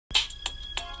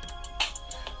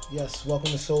Yes, welcome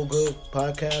to So Good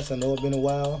Podcast. I know it's been a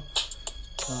while.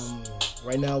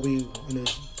 Right now we in a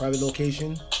private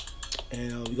location,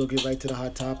 and we gonna get right to the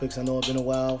hot topics. I know it's been a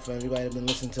while for everybody that's been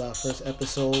listening to our first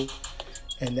episode,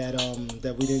 and that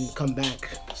we didn't come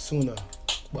back sooner.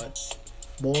 But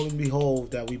lo and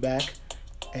behold, that we back,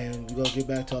 and we gonna get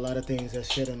back to a lot of things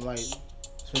that's shedding light,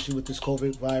 especially with this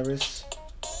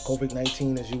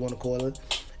COVID-19 as you want to call it,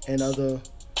 and other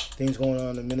things going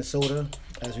on in Minnesota,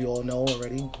 as we all know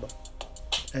already.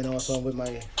 And also with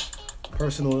my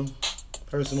personal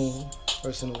person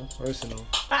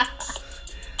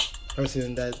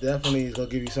that definitely is gonna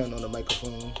give you something on the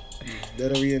microphone.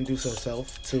 Let her reintroduce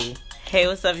herself too. Hey,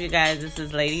 what's up, you guys? This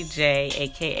is Lady J,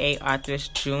 aka Arthur's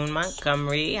June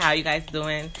Montgomery. How you guys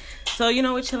doing? So,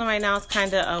 we're chilling right now. It's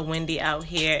kind of windy out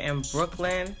here in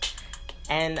Brooklyn.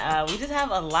 And we just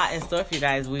have a lot in store for you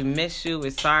guys. We miss you.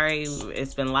 We're sorry.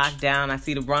 It's been locked down. I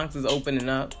see the Bronx is opening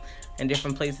up in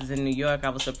different places in New York. I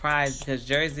was surprised because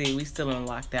Jersey, we still in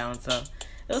lockdown. So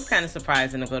it was kind of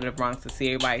surprising to go to the Bronx to see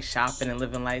everybody shopping and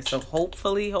living life. So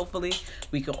hopefully,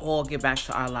 we can all get back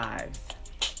to our lives.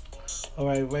 All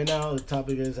right now the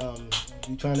topic is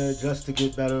you trying to adjust to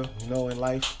get better, in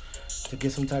life, to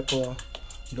get some type of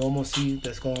normalcy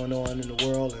that's going on in the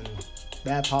world and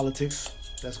bad politics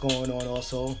that's going on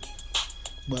also.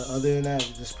 But other than that,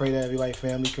 just pray that everybody's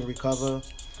family can recover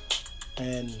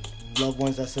and loved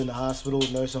ones that's in the hospital,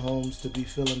 nursing homes, to be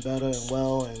feeling better and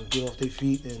well and get off their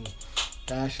feet and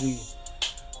to actually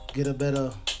get a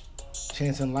better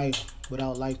chance in life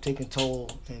without life taking toll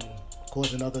and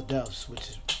causing other deaths,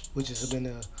 which has been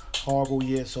a horrible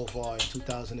year so far in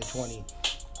 2020.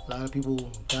 A lot of people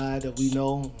died that we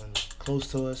know and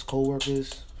close to us,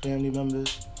 co-workers, family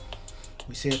members.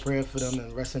 We say a prayer for them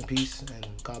and rest in peace and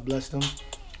God bless them.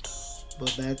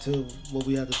 But back to what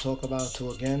we have to talk about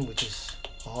again, which is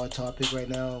a hard topic right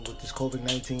now with this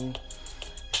COVID-19.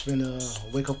 It's been a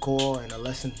wake-up call and a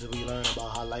lesson to be learned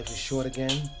about how life is short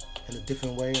again in a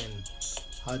different way and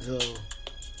how to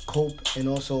cope and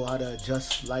also how to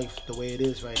adjust life the way it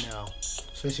is right now.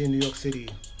 Especially in New York City.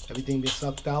 Everything been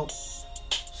sucked out.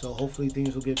 So hopefully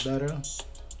things will get better.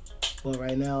 But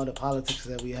right now the politics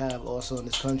that we have also in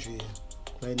this country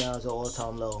right now is an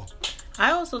all-time low.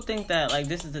 I also think that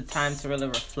this is the time to really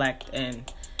reflect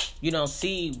and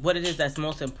see what it is that's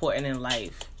most important in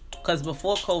life. Because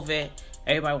before COVID,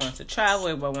 everybody wants to travel,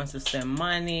 everybody wants to spend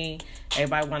money,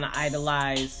 everybody want to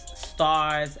idolize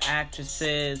stars,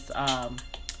 actresses,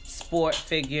 sport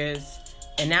figures.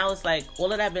 And now it's like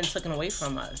all of that been taken away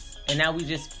from us. And now we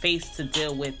just face to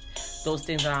deal with those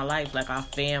things in our life, like our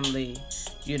family.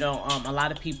 A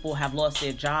lot of people have lost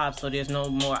their jobs, so there's no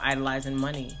more idolizing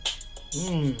money.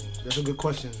 That's a good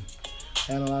question.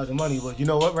 Analyzing money. But you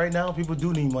know what? Right now, people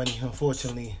do need money,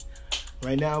 unfortunately.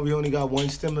 Right now, we only got one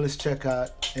stimulus check out,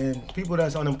 and people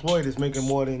that's unemployed is making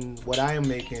more than what I am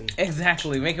making.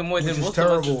 Exactly. Making more than most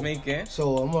of us is making.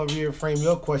 So I'm going to reframe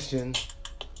your question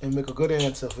and make a good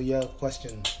answer for your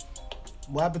question.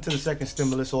 What happened to the second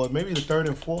stimulus, or maybe the third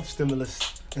and fourth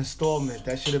stimulus installment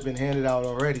that should have been handed out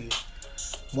already?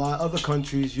 While other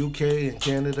countries, UK and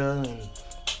Canada and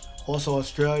also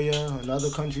Australia and other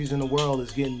countries in the world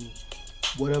is getting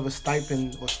whatever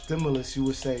stipend or stimulus you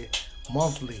would say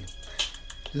monthly.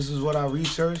 This is what I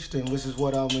researched and this is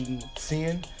what I've been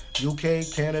seeing. UK,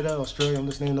 Canada, Australia, I'm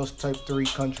just naming those type 3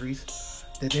 countries,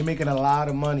 that they're making a lot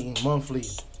of money monthly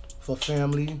for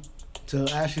family to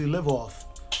actually live off.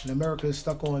 And America is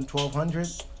stuck on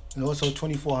 $1,200 and also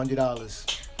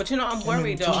 $2,400. But I'm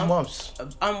worried though. 2 months.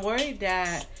 I'm worried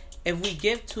that if we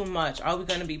give too much, are we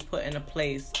going to be put in a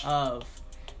place of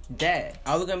debt?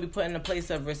 Are we going to be put in a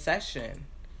place of recession?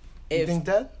 You think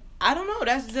that? I don't know.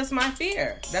 That's just my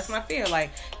fear. That's my fear.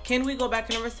 Can we go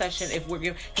back in a recession if we're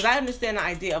giving? Because I understand the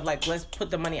idea of let's put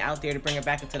the money out there to bring it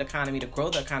back into the economy, to grow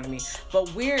the economy. But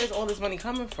where is all this money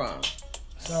coming from?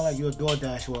 Sound like you're a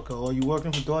DoorDash worker, or you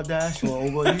working for DoorDash or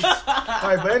Uber Eats? All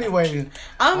right, but anyway,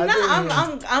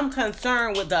 I'm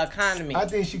concerned with the economy. I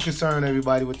think she concerned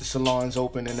everybody with the salons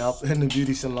opening up and the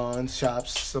beauty salons,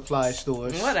 shops, supply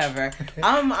stores. Whatever.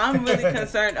 I'm really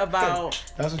concerned about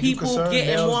people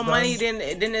getting more money than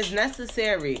is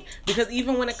necessary. Because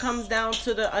even when it comes down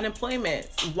to the unemployment,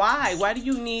 why do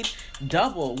you need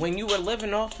double when you were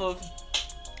living off of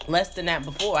less than that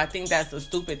before? I think that's a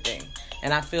stupid thing.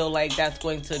 And I feel like that's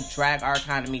going to drag our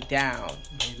economy down.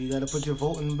 Maybe you got to put your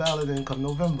vote in the ballot in come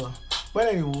November. But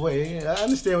anyway, I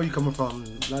understand where you're coming from.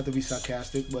 Not to be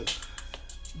sarcastic, but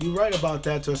you're right about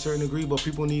that to a certain degree. But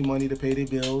people need money to pay their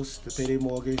bills, to pay their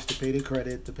mortgage, to pay their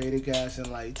credit, to pay their gas and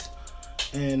lights.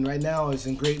 And right now it's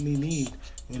in greatly need,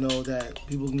 that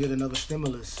people can get another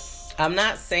stimulus. I'm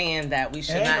not saying that we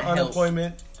should not help.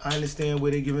 Unemployment I understand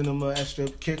where they're giving them an extra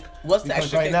kick. What's the because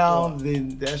extra right kick now, for?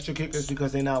 the extra kick is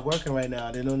because they're not working right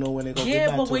now. They don't know when they're going to get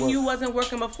back to work. Yeah, but when you wasn't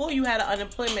working before, you had an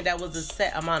unemployment that was a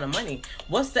set amount of money.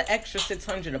 What's the extra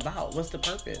 $600 about? What's the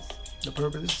purpose? The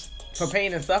purpose? For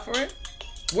pain and suffering?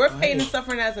 We're pain and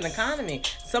suffering as an economy.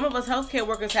 Some of us healthcare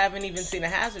workers haven't even seen a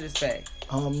hazardous pay.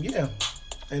 Yeah.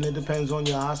 And it depends on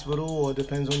your hospital or it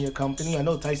depends on your company. I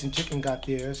know Tyson Chicken got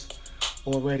theirs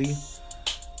already.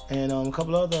 And a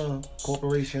couple other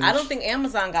corporations. I don't think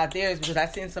Amazon got theirs because I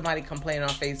seen somebody complain on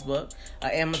Facebook,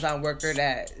 an Amazon worker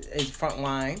that is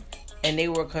frontline, and they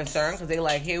were concerned because they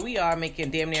like, here we are making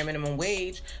damn near minimum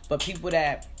wage, but people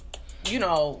that, you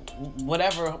know,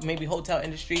 whatever, maybe hotel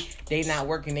industry, they not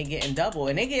working, they getting double,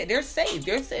 and they're safe.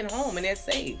 They're sitting home and they're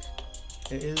safe.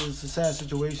 It is a sad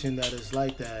situation that is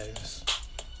like that.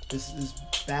 This is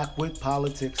back with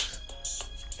politics.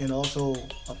 And also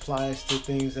applies to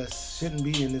things that shouldn't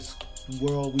be in this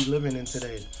world we living in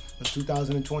today. In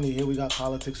 2020, here we got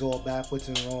politics all backwards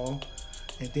and wrong,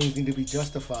 and things need to be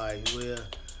justified where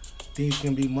things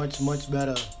can be much, much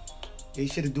better. They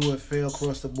should do it fair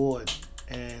across the board,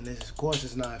 and of course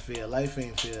it's not fair. Life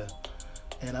ain't fair,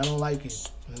 and I don't like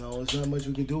it. You know, there's not much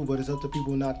we can do, but it's up to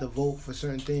people not to vote for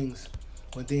certain things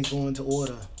when things go into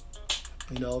order.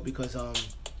 You know, because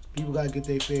people gotta get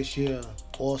their fair share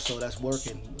also that's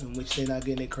working, in which they're not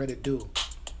getting their credit due.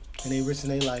 And they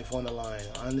risking their life on the line.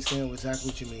 I understand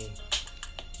exactly what you mean.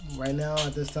 Right now,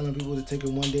 I'm just telling people to take it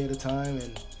one day at a time,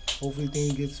 and hopefully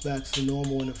things gets back to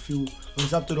normal in a few. But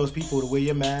it's up to those people to wear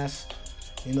your mask,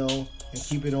 you know, and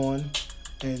keep it on,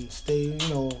 and stay, you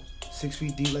know, 6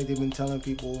 feet deep like they've been telling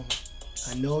people.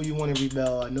 I know you want to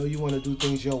rebel. I know you want to do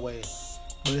things your way.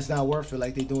 But it's not worth it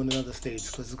like they do in other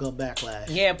states because it's going to backlash.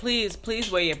 Yeah, please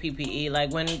wear your PPE.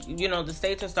 Like when, you know, the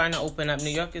states are starting to open up. New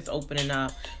York is opening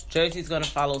up. Jersey's going to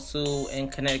follow suit,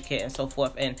 and Connecticut and so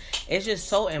forth. And it's just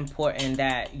so important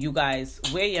that you guys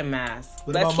wear your mask.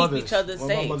 Let's keep each other safe.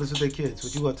 What about mothers with their kids?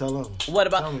 What you going to tell them? What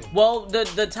about, well,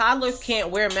 the toddlers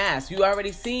can't wear masks. You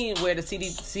already seen where the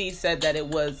CDC said that it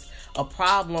was a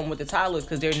problem with the toddlers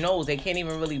because their nose, they can't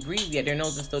even really breathe yet. Their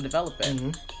nose is still developing.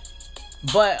 Mm-hmm.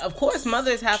 But, of course,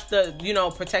 mothers have to, you know,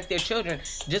 protect their children.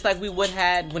 Just like we would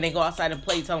had when they go outside and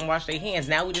play, tell them wash their hands.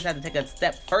 Now we just have to take a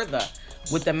step further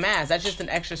with the mask. That's just an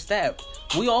extra step.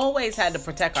 We always had to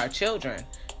protect our children.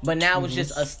 But now it's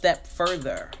just a step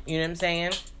further. You know what I'm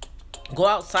saying? Go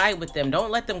outside with them.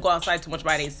 Don't let them go outside too much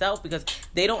by themselves because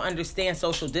they don't understand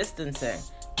social distancing.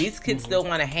 These kids still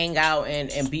want to hang out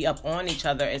and be up on each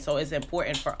other. And so it's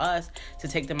important for us to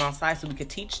take them outside so we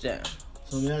could teach them.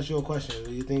 So let me ask you a question.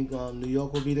 Do you think New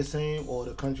York will be the same or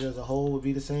the country as a whole will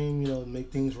be the same, you know, make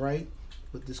things right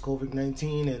with this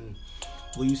COVID-19? And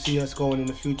will you see us going in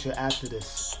the future after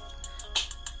this?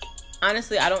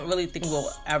 Honestly, I don't really think we'll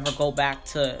ever go back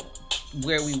to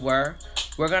where we were.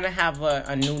 We're going to have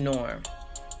a new norm.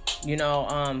 You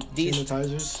know, these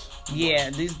sanitizers? Yeah,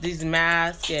 these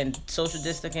masks and social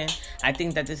distancing, I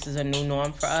think that this is a new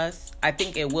norm for us. I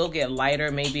think it will get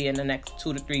lighter maybe in the next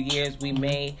 2 to 3 years. We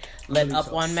may let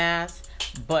up on masks,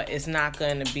 but it's not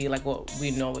going to be like what we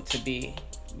know it to be.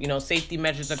 You know, safety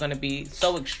measures are going to be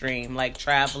so extreme, like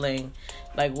traveling,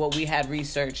 like what we had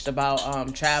researched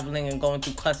about traveling and going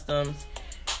through customs.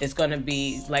 It's going to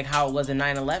be like how it was in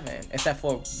 9/11, except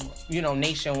for, you know,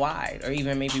 nationwide or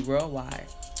even maybe worldwide.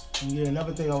 Yeah,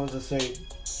 another thing I was to say,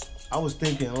 I was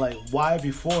thinking, like, why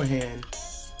beforehand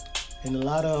in a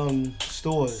lot of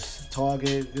stores,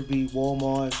 Target, it could be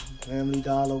Walmart, Family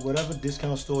Dollar, whatever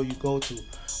discount store you go to,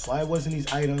 why wasn't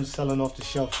these items selling off the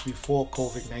shelf before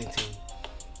COVID-19?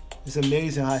 It's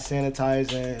amazing how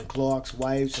sanitizer and Clorox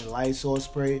wipes and Lysol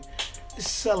spray is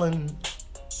selling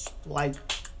like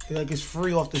it's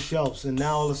free off the shelves, and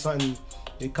now all of a sudden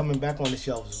they're coming back on the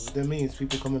shelves. That means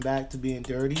people coming back to being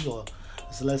dirty or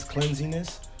it's less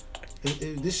cleanliness.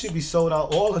 This should be sold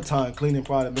out all the time, cleaning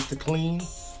product. Mr. Clean.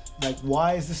 Like,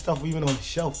 why is this stuff even on the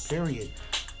shelf, period?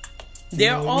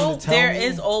 There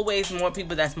is always more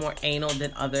people that's more anal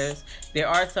than others. There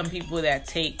are some people that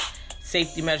take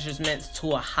safety measurements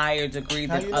to a higher degree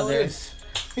than others.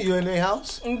 You in their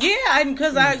house? Yeah,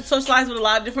 because I socialize with a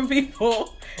lot of different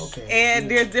people. Okay.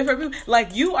 And there's different people.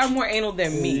 Like, you are more anal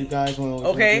than me. You guys want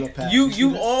to give a pass.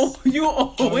 You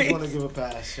always want to give a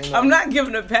pass. You know? I'm not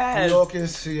giving a pass. New York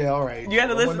is, yeah, all right. You got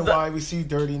to listen to why we see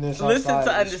dirtiness listen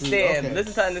outside to understand. Okay.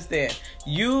 Listen to understand.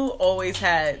 You always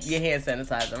had your hand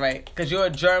sanitizer, right? Because you're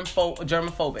a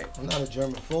germophobic. I'm not a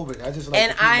germophobic. I just like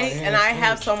to keep my hands clean.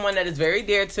 Have someone that is very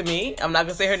dear to me. I'm not going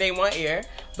to say her name on air.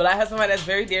 But I have somebody that's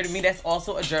very dear to me that's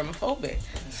also a germophobic.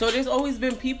 So there's always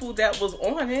been people that was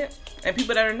on it and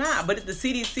people that are not. But at the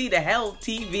CDC, the health,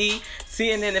 TV,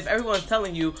 CNN, if everyone's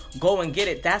telling you, go and get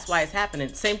it, that's why it's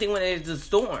happening. Same thing when there's a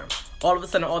storm. All of a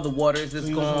sudden, all the waters is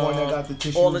gone. The one that got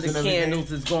the all of the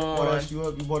candles is gone.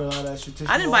 You bought a lot of extra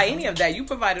tissue. I didn't buy any of that. You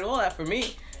provided all that for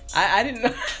me. I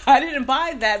didn't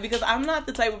buy that because I'm not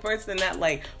the type of person that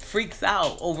like freaks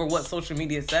out over what social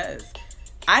media says.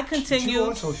 I continue. But you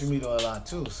on social media a lot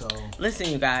too, so. Listen,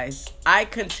 you guys, I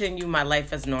continue my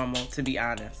life as normal, to be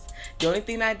honest. The only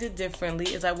thing I did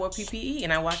differently is I wore PPE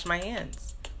and I washed my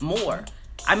hands more.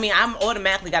 I mean, I'm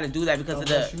automatically got to do that because of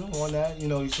the. You on that,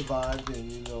 you survived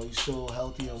and you're still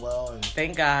healthy and well. And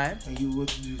thank God. And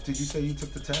did you say you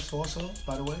took the test also?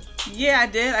 By the way. Yeah, I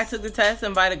did. I took the test,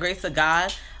 and by the grace of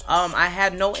God, I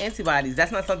had no antibodies.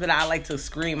 That's not something that I like to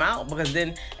scream out because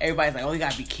then everybody's like, "Oh, you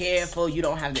gotta be careful. You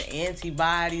don't have the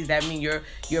antibodies. That means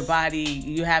your body,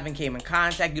 you haven't came in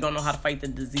contact. You don't know how to fight the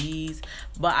disease."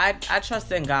 But I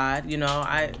trust in God.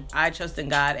 I trust in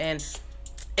God, and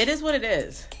it is what it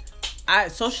is.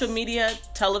 Social media,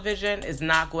 television is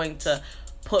not going to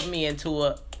put me into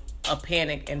a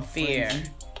panic and fear,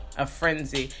 a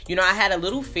frenzy. I had a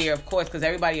little fear, of course, because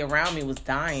everybody around me was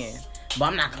dying. But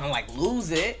I'm not gonna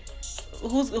lose it.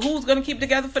 Who's gonna keep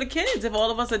together for the kids if all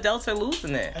of us adults are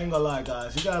losing it? I ain't gonna lie,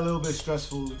 guys. It got a little bit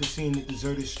stressful just seeing the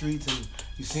deserted streets and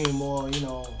you seeing more,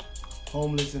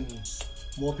 homeless and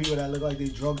more people that look like they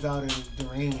drugged out and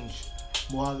deranged.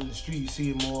 More out in the street, you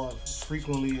see it more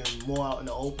frequently and more out in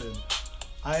the open.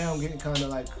 I am getting kind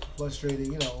of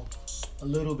frustrated, a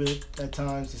little bit at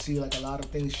times to see a lot of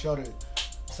things shuttered.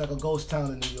 It's like a ghost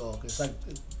town in New York. It's like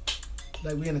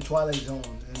we're in the Twilight Zone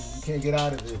and you can't get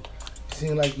out of it. It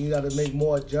seems like you got to make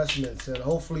more adjustments and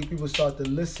hopefully people start to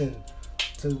listen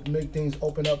to make things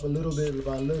open up a little bit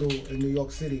by little in New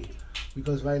York City.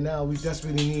 Because right now we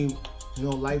desperately need,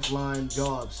 lifeline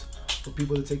jobs for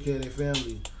people to take care of their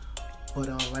family. But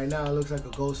right now it looks like a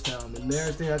ghost town. The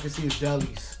nearest thing I can see is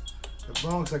delis. The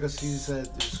Bronx, like I see, said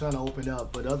it's trying to open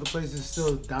up, but other places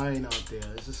still dying out there.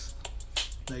 It's just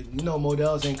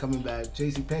Modell's ain't coming back.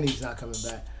 JCPenney's not coming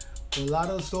back. But a lot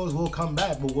of the stores will come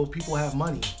back, but will people have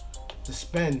money to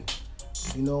spend?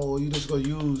 Or you just go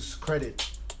use credit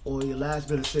or your last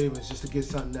bit of savings just to get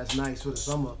something that's nice for the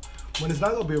summer when it's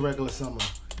not gonna be a regular summer.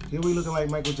 Here we looking like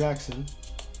Michael Jackson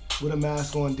with a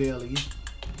mask on daily,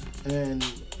 and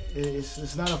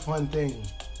it's not a fun thing.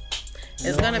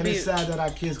 It's gonna be. It's sad that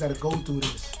our kids got to go through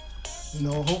this.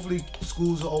 Hopefully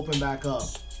schools will open back up,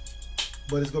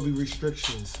 but it's gonna be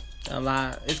restrictions. A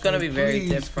lot. It's gonna be very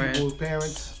different. People,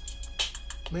 parents,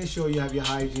 make sure you have your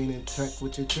hygiene in check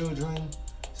with your children,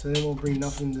 so they won't bring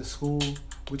nothing to school,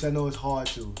 which I know is hard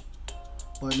to.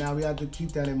 But now we have to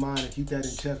keep that in mind and keep that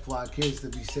in check for our kids to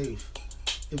be safe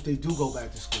if they do go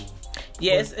back to school.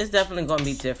 Yeah, it's definitely going to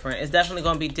be different. It's definitely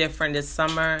going to be different this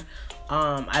summer.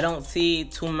 I don't see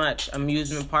too much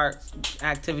amusement park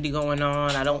activity going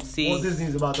on. I don't see. Well,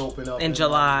 Disney's about to open up in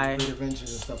July. Great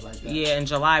Adventures and stuff like that. Yeah, in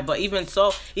July. But even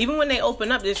so, even when they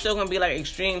open up, there's still going to be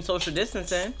extreme social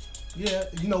distancing. Yeah,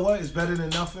 you know what? It's better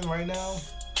than nothing right now.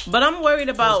 But I'm worried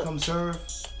about. First come serve.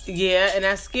 Yeah, and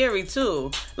that's scary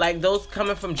too. Those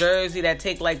coming from Jersey that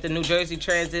take the New Jersey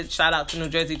Transit. Shout out to New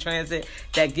Jersey Transit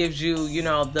that gives you,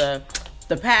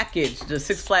 the package, the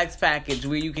Six Flags package,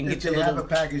 where you can get your little. Have a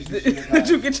package that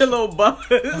you get your little bus.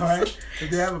 All right,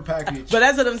 if they have a package. But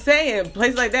that's what I'm saying.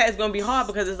 Places like that is gonna be hard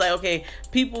because it's okay,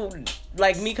 people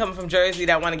like me coming from Jersey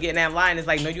that want to get in that line. It's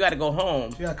no, you got to go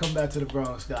home. You got to come back to the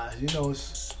Bronx, guys.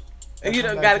 It's. You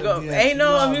don't gotta go. Ain't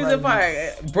no amusement park.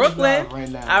 Brooklyn. Right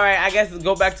now. All right, I guess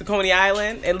go back to Coney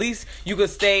Island. At least you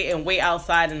could stay and wait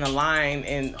outside in the line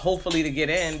and hopefully to get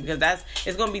in because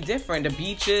it's gonna be different. The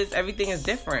beaches, everything is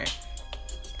different.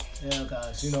 Yeah,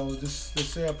 guys. Just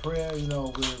say a prayer. We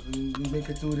make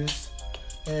it through this,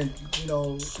 and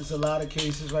there's a lot of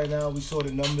cases right now. We saw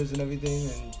the numbers and everything,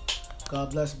 and God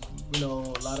bless. A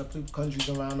lot of countries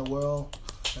around the world,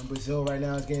 and Brazil right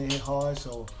now is getting hit hard.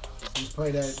 So. Just pray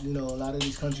that, a lot of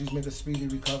these countries make a speedy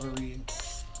recovery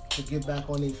to get back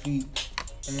on their feet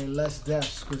and less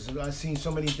deaths because I've seen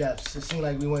so many deaths. It seemed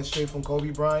like we went straight from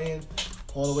Kobe Bryant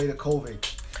all the way to COVID.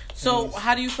 So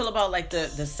how do you feel about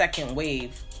the second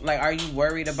wave? Are you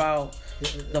worried about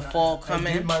the fall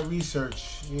coming? I did my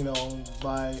research,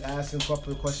 by asking a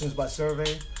couple of questions by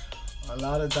survey. A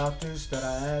lot of doctors that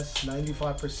I asked,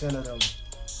 95% of them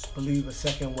believe a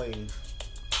second wave.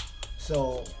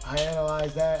 So I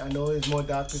analyzed that. I know there's more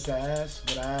doctors to ask,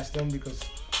 but I asked them because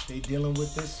they dealing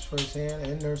with this firsthand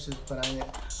and nurses. But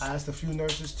I asked a few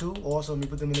nurses too. Also, let me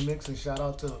put them in the mix and shout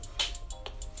out to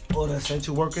all the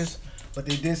essential workers. But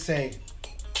they did say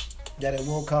that it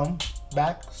will come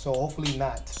back, so hopefully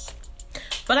not.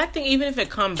 But I think even if it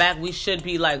come back, we should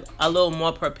be like a little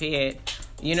more prepared.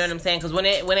 You know what I'm saying? Because when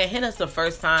it hit us the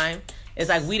first time, it's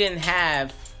like we didn't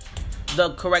have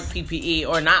the correct PPE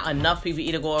or not enough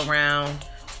PPE to go around.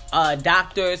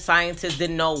 Doctors, scientists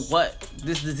didn't know what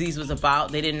this disease was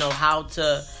about. They didn't know how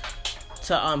to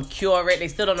cure it. They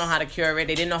still don't know how to cure it.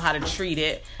 They didn't know how to treat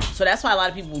it. So that's why a lot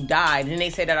of people died. And they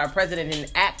say that our president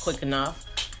didn't act quick enough.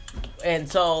 And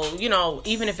so, you know,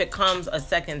 even if it comes a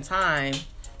second time,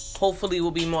 hopefully we'll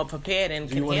be more prepared and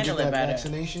can handle it better. Do you want to get that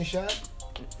vaccination shot?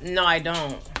 No, I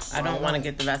don't. I don't want to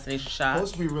get the vaccination shot. It's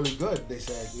supposed to be really good, they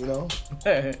said, you know?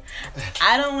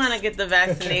 I don't want to get the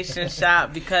vaccination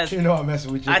shot because you know I'm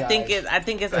messing with you guys. I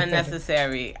think it's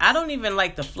unnecessary. I don't even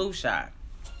like the flu shot.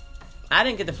 I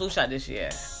didn't get the flu shot this year.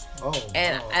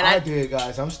 And I did,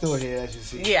 guys. I'm still here, as you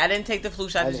see. Yeah, I didn't take the flu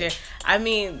shot this year. I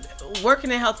mean, working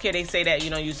in healthcare, they say that,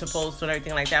 you know, you're supposed to and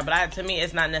everything like that. But to me,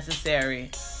 it's not necessary.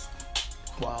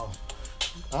 Wow.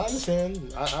 I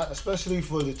understand. I especially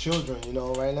for the children, you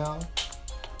know, right now.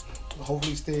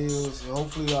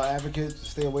 Hopefully our advocates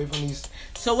stay away from these.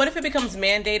 So what if it becomes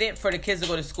mandated for the kids to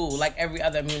go to school, like every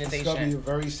other immunization? It's going to be a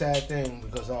very sad thing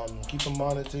because keep them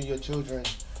monitoring your children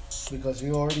because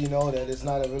you already know that it's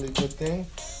not a really good thing.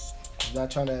 I'm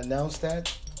not trying to announce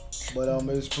that, but it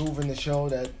was proven to show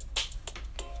that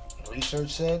research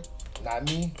said, not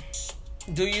me.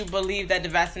 Do you believe that the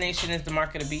vaccination is the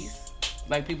mark of the beast,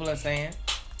 like people are saying?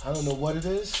 I don't know what it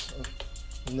is.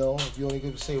 You know, if you only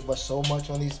get to say but so much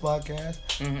on these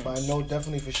podcasts, but I know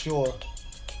definitely for sure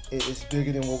it's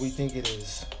bigger than what we think it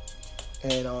is.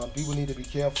 And people need to be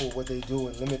careful what they do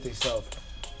and limit themselves.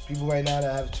 People right now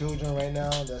that have children right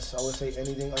now, that's I would say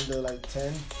anything under like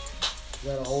 10. You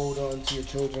gotta hold on to your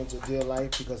children to dear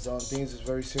life because things is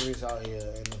very serious out here,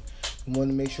 and you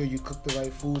want to make sure you cook the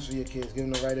right foods for your kids, give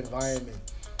them the right environment,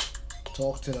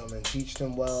 talk to them, and teach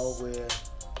them well where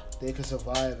they can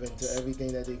survive into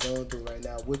everything that they're going through right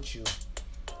now with you,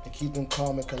 and keep them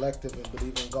calm and collective and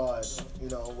believe in God. You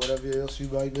know, whatever else you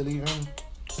might believe in,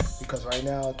 because right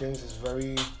now things is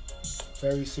very,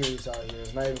 very serious out here.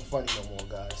 It's not even funny no more,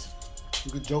 guys.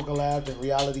 You could joke and laugh, and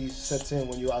reality sets in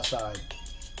when you're outside.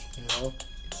 You know,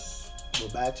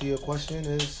 but back to your question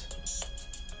is,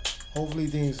 hopefully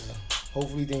things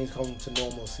come to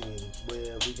normalcy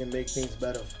where we can make things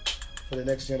better for the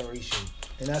next generation.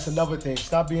 And that's another thing.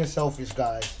 Stop being selfish,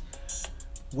 guys.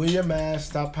 Wear your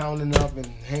mask. Stop pounding up and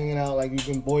hanging out like you've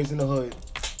been boys in the hood.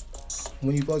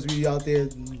 When you're supposed to be out there,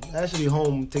 actually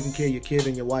home, taking care of your kid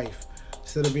and your wife,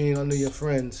 instead of being under your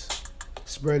friends,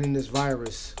 spreading this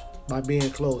virus by being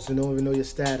close and don't even know your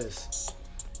status.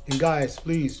 And guys,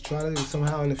 please try to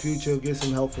somehow in the future get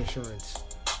some health insurance.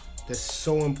 That's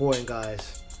so important,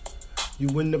 guys. You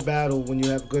win the battle when you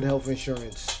have good health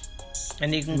insurance.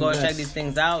 And you can go and check these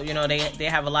things out. You know, they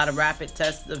have a lot of rapid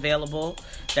tests available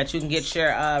that you can get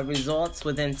your results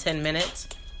within 10 minutes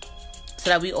so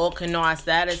that we all can know our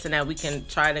status and that we can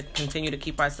try to continue to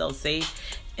keep ourselves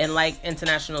safe. And like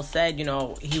International said, you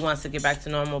know, he wants to get back to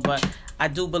normal, but I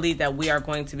do believe that we are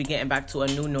going to be getting back to a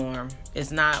new norm.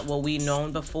 It's not what we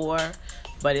known before,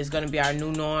 but it's going to be our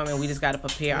new norm, and we just got to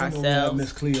prepare ourselves.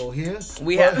 Miss Cleo here.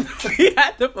 We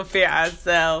have to prepare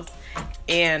ourselves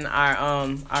and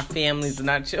our families and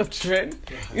our children.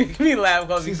 We laugh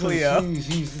because we Cleo.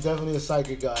 She's definitely a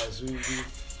psychic, guys.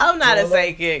 I'm not a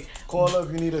psychic. Call her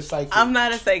if you need a psychic. I'm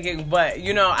not a psychic, but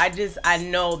you know, I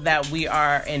know that we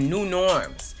are in new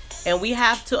norms, and we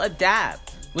have to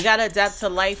adapt. We got to adapt to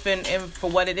life and for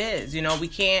what it is. You know,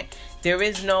 there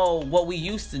is no what we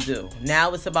used to do.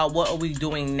 Now it's about what are we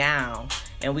doing now.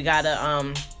 And we got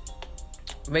to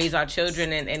raise our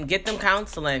children and get them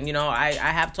counseling. You know, I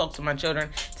have talked to my children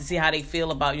to see how they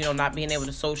feel about, you know, not being able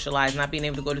to socialize, not being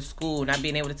able to go to school, not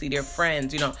being able to see their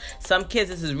friends. You know, some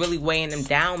kids, this is really weighing them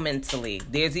down mentally.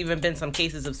 There's even been some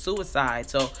cases of suicide.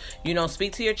 So, you know,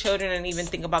 speak to your children and even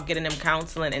think about getting them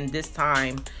counseling in this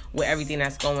time with everything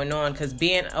that's going on. Because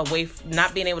being away,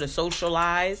 not being able to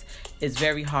socialize is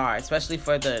very hard, especially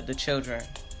for the children.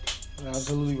 You're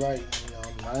absolutely right.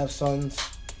 I have sons.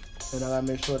 And I gotta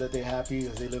make sure that they're happy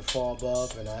because they live far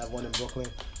above, and I have one in Brooklyn.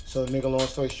 So to make a long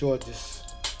story short,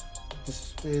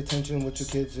 just pay attention to what your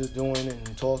kids are doing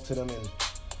and talk to them and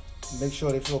make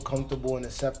sure they feel comfortable and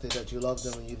accepted that you love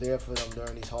them and you're there for them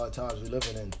during these hard times we're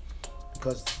living in.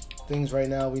 Because things right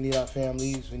now, we need our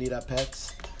families, we need our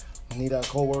pets, we need our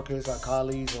co-workers, our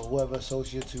colleagues, or whoever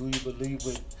associates who you believe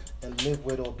with and live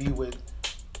with or be with.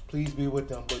 Please be with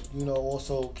them, but you know,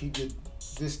 also keep your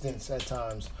distance at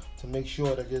times to make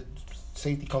sure that your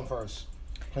safety come first.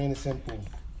 Plain and simple.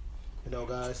 You know,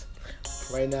 guys,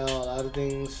 right now a lot of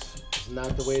things is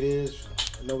not the way it is.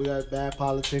 I know we got bad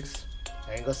politics.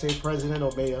 I ain't gonna say president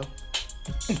or mayor,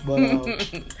 But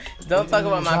don't talk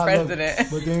about my president.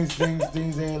 But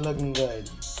things ain't looking good.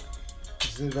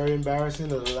 This is very embarrassing.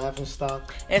 The laughing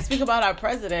stock. And speak about our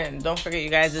president. Don't forget, you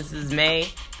guys. This is May.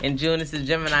 In June, this is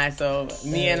Gemini. So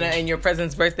me and your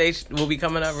president's birthday will be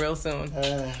coming up real soon.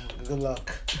 Good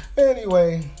luck.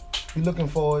 Anyway, we're looking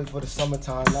forward for the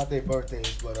summertime. Not their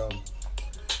birthdays, but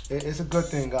it's a good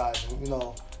thing, guys. You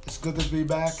know, it's good to be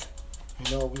back.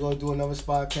 You know, we're gonna do another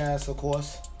podcast, of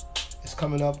course. It's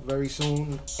coming up very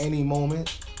soon, any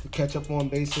moment, to catch up on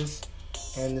basis.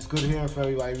 And it's good hearing from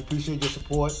everybody. We appreciate your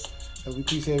support. And we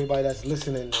appreciate everybody that's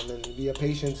listening and the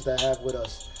patience that have with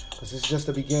us. Because it's just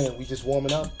the beginning. We just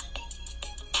warming up.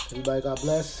 Everybody God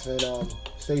bless. And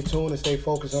stay tuned and stay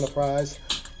focused on the prize.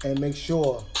 And make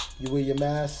sure you wear your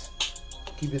mask.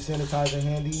 Keep your sanitizer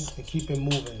handy. And keep it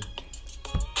moving.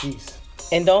 Peace.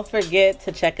 And don't forget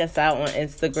to check us out on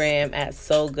Instagram at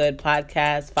So Good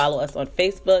Podcast. Follow us on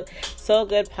Facebook, So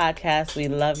Good Podcast. We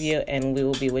love you, and we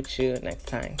will be with you next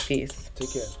time. Peace.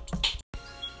 Take care.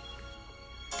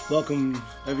 Welcome,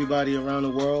 everybody around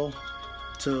the world,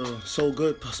 to So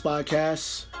Good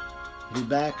Podcast. We're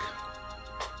back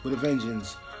with a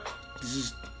vengeance. This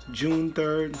is June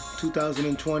 3rd,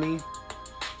 2020.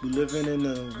 We're living in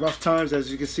the rough times,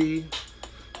 as you can see.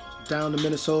 Down to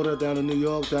Minnesota, down to New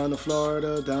York, down to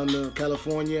Florida, down to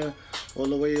California, all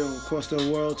the way across the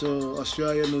world to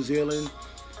Australia, New Zealand.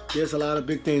 There's a lot of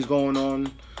big things going on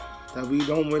that we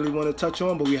don't really want to touch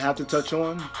on, but we have to touch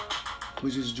on,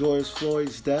 which is George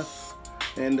Floyd's death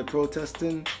and the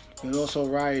protesting and also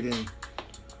rioting.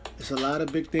 There's a lot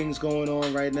of big things going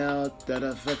on right now that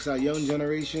affects our young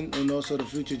generation and also the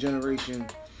future generation.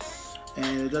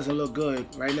 And it doesn't look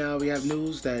good. Right now we have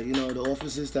news that, you know, the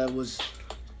officers that was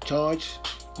charged,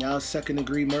 now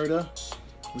second-degree murder,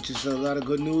 which is a lot of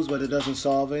good news, but it doesn't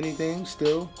solve anything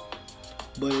still.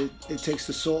 But it takes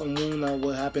the salt and wound on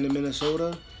what happened in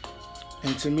Minnesota.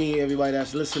 And to me, everybody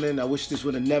that's listening, I wish this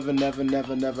would have never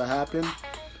happened.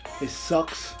 It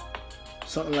sucks.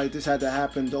 Something like this had to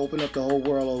happen to open up the whole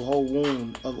world, a whole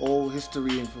wound of old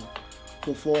history and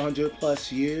for 400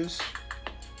 plus years.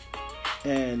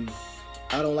 And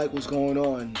I don't like what's going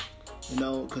on, you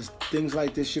know, because things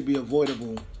like this should be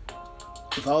avoidable.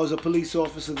 If I was a police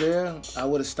officer there, I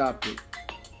would have stopped it.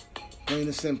 Plain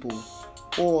and simple.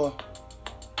 Or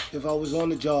if I was on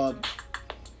the job,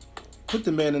 put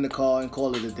the man in the car and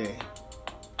call it a day.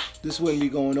 This wouldn't be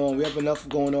going on. We have enough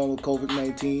going on with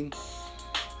COVID-19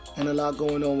 and a lot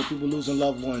going on with people losing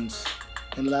loved ones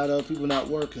and a lot of people not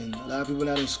working, a lot of people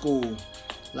not in school,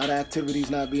 a lot of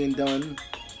activities not being done.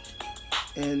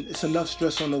 And it's enough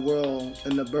stress on the world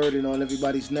and the burden on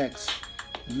everybody's necks.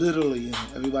 Literally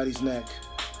everybody's neck.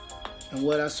 And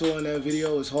what I saw in that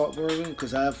video is heartbreaking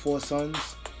because I have 4 sons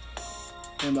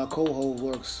and my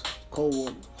co-host,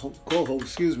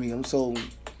 I'm so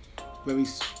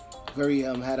very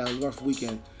had a rough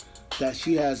weekend, that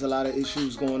she has a lot of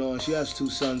issues going on. She has 2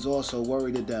 sons also,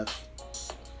 worried to death.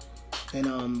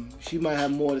 And she might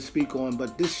have more to speak on,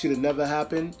 but this should have never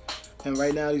happened. And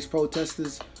right now these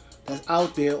protesters that's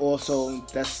out there also,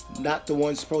 that's not the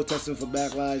ones protesting for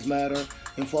Black Lives Matter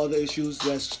and for other issues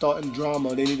that's starting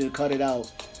drama. They need to cut it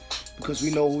out because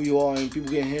we know who you are and people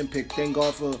getting handpicked. Thank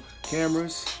God for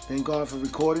cameras. Thank God for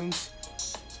recordings.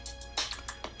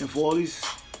 And for all these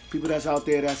people that's out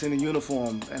there that's in a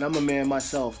uniform, and I'm a man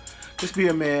myself, just be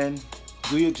a man,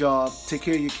 do your job, take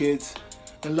care of your kids,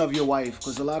 and love your wife.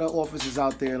 Because a lot of officers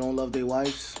out there don't love their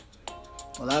wives.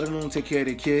 A lot of them don't take care of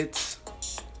their kids.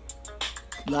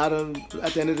 A lot of them,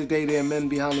 at the end of the day, they're men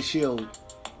behind the shield.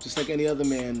 Just like any other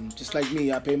man. Just like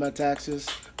me. I pay my taxes,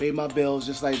 pay my bills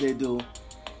just like they do.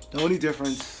 The only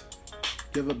difference,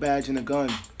 you have a badge and a gun.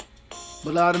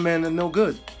 But a lot of men are no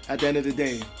good at the end of the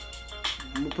day.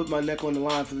 I'm going to put my neck on the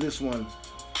line for this one.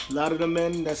 A lot of the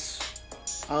men that's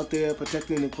out there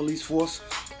protecting the police force,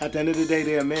 at the end of the day,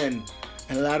 they're men.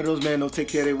 And a lot of those men don't take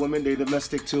care of their women. They're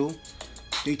domestic too.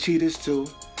 They cheaters too.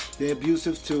 They're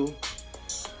abusive too.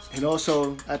 And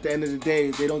also, at the end of the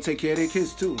day, they don't take care of their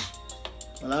kids too.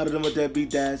 A lot of them are deadbeat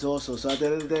dads also. So at the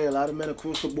end of the day, a lot of men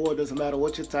across the board, doesn't matter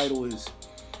what your title is,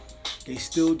 they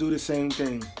still do the same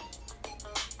thing.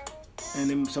 And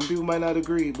then some people might not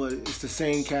agree, but it's the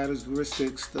same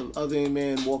characteristics. The other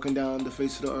men walking down the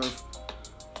face of the earth,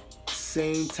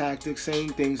 same tactics, same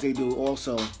things they do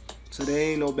also. So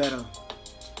they ain't no better.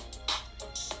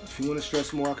 If you want to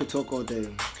stress more, I could talk all day.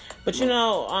 But you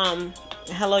know,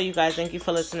 hello you guys, thank you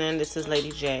for listening. This is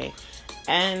Lady J.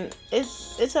 And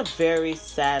it's a very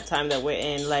sad time that we're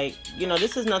in. Like, you know,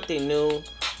 this is nothing new.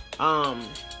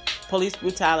 Police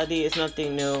brutality is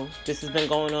nothing new. This has been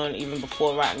going on even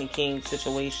before Rodney King's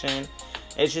situation.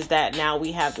 It's just that now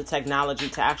we have the technology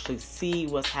to actually see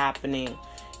what's happening.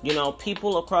 You know,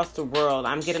 people across the world,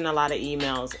 I'm getting a lot of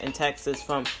emails and texts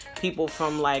from people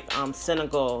from like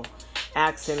Senegal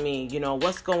asking me, you know,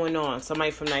 what's going on? Somebody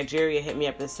from Nigeria hit me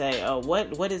up and say, oh,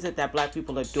 what is it that black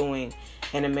people are doing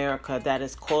in America that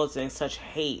is causing such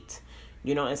hate,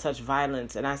 you know, and such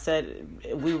violence? And I said,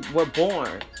 we were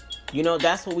born. You know,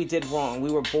 that's what we did wrong.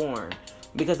 We were born.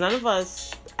 Because none of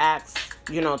us asked,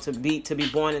 you know, to be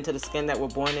born into the skin that we're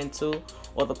born into,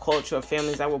 or the culture of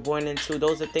families that we're born into.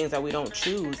 Those are things that we don't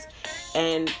choose.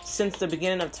 And since the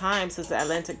beginning of time, since the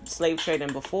Atlantic slave trade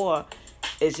and before,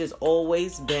 it's just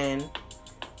always been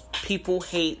people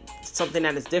hate something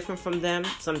that is different from them,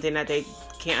 something that they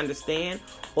can't understand,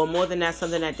 or more than that,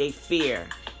 something that they fear.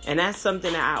 And that's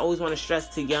something that I always want to stress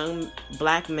to young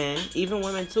black men, even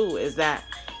women too, is that,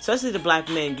 especially the black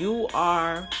men, you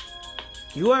are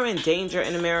in danger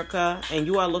in America, and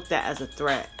you are looked at as a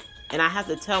threat. And I have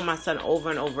to tell my son over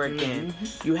and over again,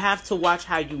 you have to watch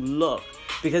how you look.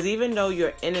 Because even though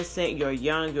you're innocent, you're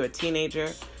young, you're a teenager,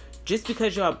 just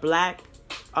because you're a black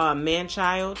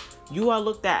man-child, you are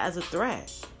looked at as a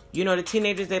threat. You know, the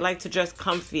teenagers, they like to dress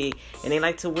comfy, and they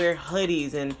like to wear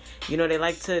hoodies, and, you know, they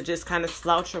like to just kind of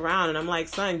slouch around. And I'm like,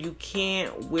 son, you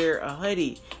can't wear a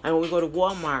hoodie. And when we go to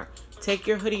Walmart, take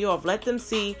your hoodie off. Let them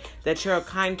see that you're a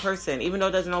kind person, even though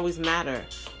it doesn't always matter.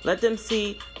 Let them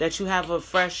see that you have a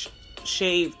fresh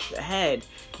shaved head.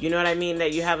 You know what I mean?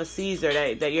 That you have a Caesar,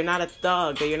 that you're not a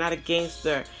thug, that you're not a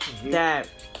gangster, that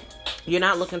you're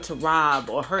not looking to rob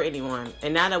or hurt anyone.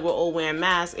 And now that we're all wearing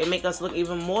masks, it makes us look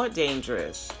even more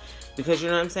dangerous. Because, you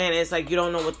know what I'm saying? It's like you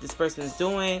don't know what this person's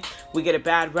doing. We get a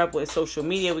bad rep with social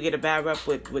media. We get a bad rep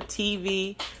with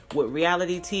TV, with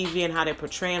reality TV, and how they're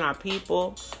portraying our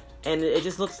people. And it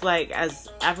just looks like, as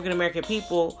African-American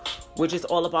people, we're just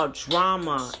all about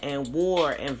drama and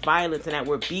war and violence, and that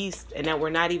we're beasts, and that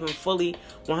we're not even fully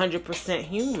 100%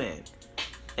 human.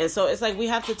 And so it's like we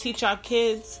have to teach our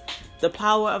kids the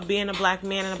power of being a black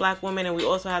man and a black woman, and we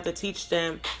also have to teach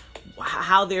them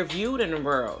how they're viewed in the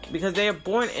world, because they're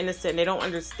born innocent and they don't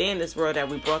understand this world that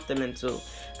we brought them into.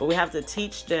 But we have to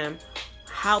teach them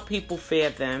how people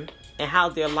fear them and how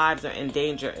their lives are in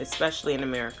danger, especially in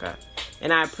America.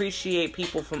 And I appreciate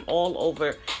people from all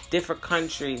over different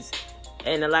countries,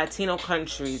 and the Latino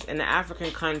countries, and the African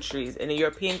countries, and the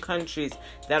European countries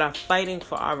that are fighting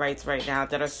for our rights right now,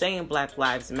 that are saying Black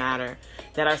Lives Matter,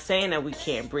 that are saying that we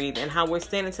can't breathe, and how we're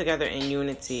standing together in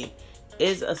unity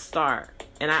is a start.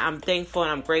 And I'm thankful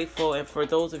and I'm grateful. And for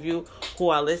those of you who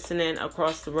are listening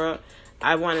across the world,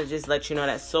 I want to just let you know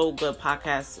that So Good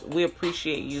Podcast, we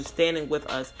appreciate you standing with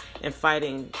us and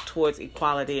fighting towards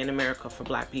equality in America for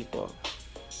black people.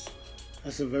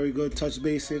 That's a very good touch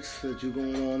basics that you're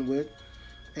going on with.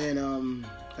 And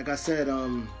like I said, a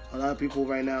lot of people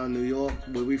right now in New York,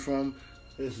 where we from,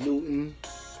 is looting,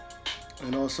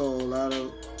 and also a lot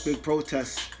of big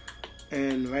protests.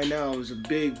 And right now, it's a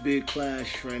big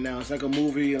clash right now. It's like a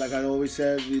movie, like I always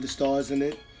said, we the stars in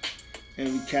it,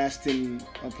 and we casting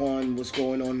upon what's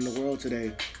going on in the world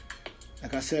today.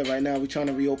 Like I said, right now, we're trying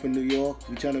to reopen New York.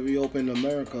 We're trying to reopen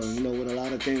America, you know, with a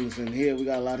lot of things. And here, we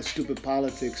got a lot of stupid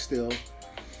politics still.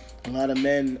 A lot of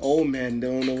men, old men,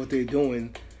 don't know what they're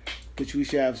doing, which we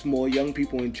should have some more young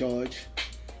people in charge.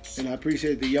 And I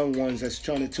appreciate the young ones that's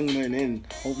trying to tune in.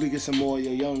 Hopefully get some more of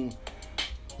your young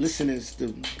listeners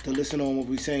to listen on what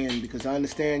we're saying, because I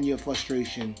understand your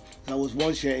frustration. I was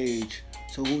once your age,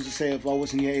 so who's to say if I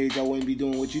wasn't your age I wouldn't be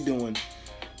doing what you're doing.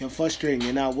 You're frustrating,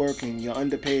 you're not working, you're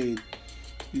underpaid,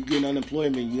 you're getting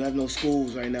unemployment, you have no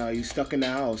schools right now, you're stuck in the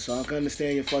house, so I can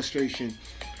understand your frustration.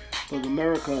 But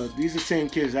America, these are the same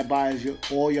kids that buys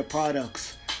all your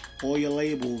products, all your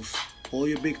labels, all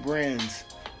your big brands.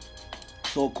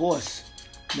 So of course,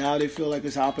 now they feel like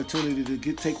it's an opportunity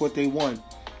to take what they want,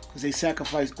 because they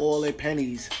sacrifice all their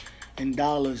pennies and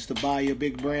dollars to buy your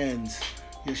big brands,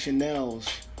 your Chanels,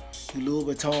 your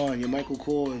Louis Vuitton, your Michael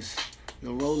Kors,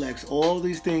 your Rolex, all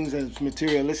these things that's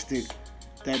materialistic,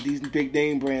 that these big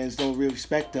name brands don't really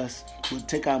respect us, will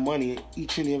take our money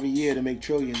each and every year to make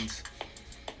trillions.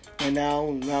 And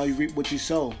now you reap what you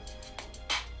sow,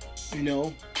 you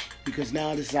know, because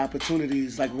now this is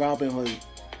opportunities like Robin Hood,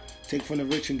 take from the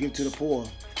rich and give to the poor.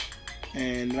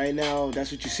 And right now,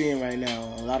 that's what you're seeing right now,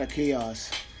 a lot of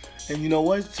chaos. And you know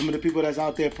what? Some of the people that's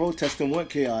out there protesting want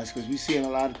chaos, because we're seeing a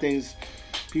lot of things.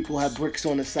 People have bricks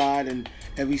on the side in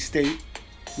every state,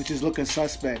 which is looking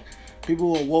suspect.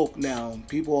 People are woke now.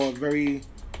 People are very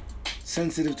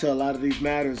sensitive to a lot of these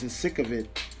matters and sick of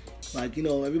it. Like, you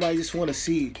know, everybody just want to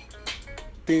see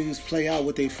things play out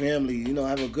with their family, you know,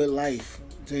 have a good life,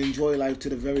 to enjoy life to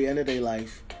the very end of their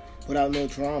life without no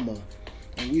drama.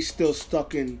 and we still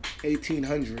stuck in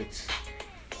 1800s.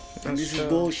 And this is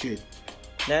bullshit.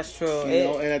 That's true. You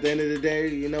know, and at the end of the day,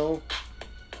 you know,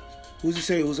 who's to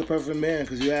say who's a perfect man?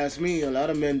 Because you ask me, a lot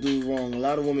of men do wrong, a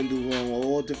lot of women do wrong,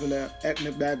 all different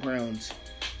ethnic backgrounds.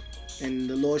 And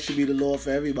the law should be the law for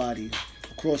everybody,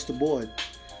 across the board.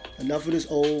 Enough of this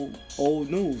old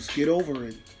news. Get over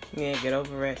it. Yeah, get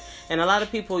over it. And a lot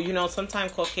of people, you know,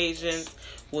 sometimes Caucasians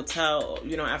will tell,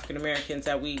 you know, African Americans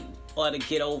that we ought to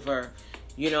get over,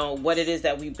 you know, what it is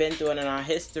that we've been through in our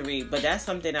history. But that's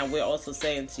something that we're also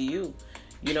saying to you.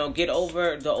 You know, get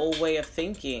over the old way of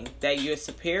thinking that you're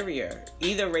superior.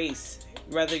 Either race,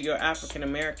 whether you're African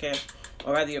American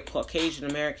or whether you're Caucasian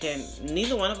American,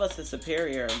 neither one of us is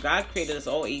superior. God created us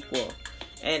all equal.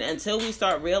 And until we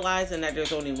start realizing that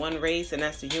there's only one race, and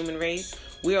that's the human race,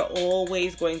 we are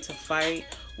always going to fight.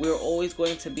 We're always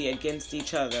going to be against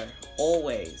each other.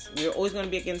 Always. We're always going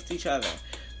to be against each other.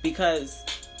 Because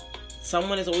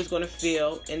someone is always going to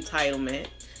feel entitlement.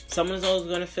 Someone is always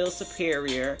going to feel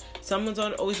superior. Someone's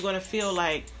always going to feel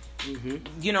like,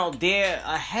 you know, they're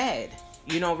ahead.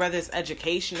 You know, whether it's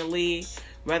educationally,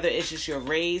 whether it's just your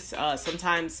race.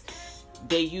 Sometimes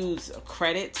they use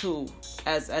credit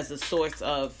as a source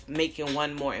of making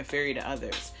one more inferior to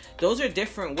others. Those are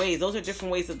different ways. Those are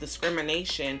different ways of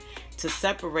discrimination to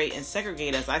separate and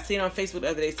segregate us. I seen on Facebook the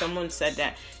other day, someone said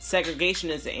that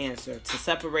segregation is the answer. To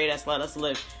separate us, let us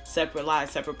live separate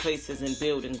lives, separate places, and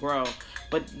build and grow.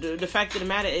 But the fact of the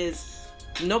matter is,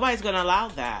 nobody's going to allow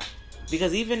that.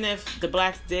 Because even if the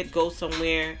blacks did go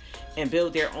somewhere and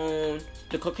build their own,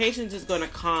 the Caucasians is going to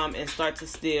come and start to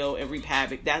steal and reap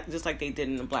havoc. That just like they did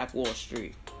in the Black Wall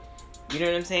Street. You know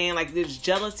what I'm saying? Like, there's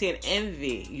jealousy and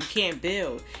envy. You can't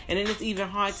build. And then it's even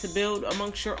hard to build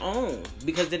amongst your own.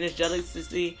 Because then there's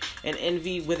jealousy and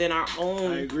envy within our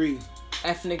own I agree.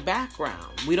 ethnic background.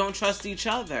 We don't trust each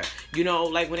other. You know,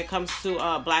 like when it comes to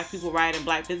black people rioting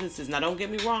black businesses. Now, don't get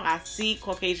me wrong. I see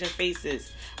Caucasian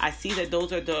faces. I see that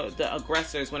those are the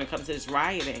aggressors when it comes to this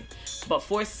rioting. But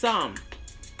for some,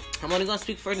 I'm only going to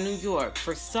speak for New York.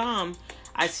 For some,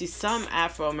 I see some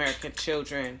Afro-American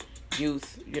children,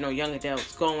 youth, you know, young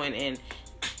adults going and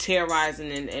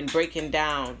terrorizing and breaking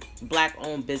down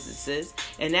black-owned businesses.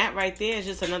 And that right there is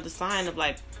just another sign of,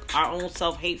 like, our own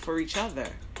self-hate for each other.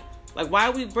 Like, why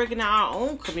are we breaking down our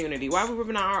own community? Why are we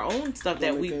ripping out our own stuff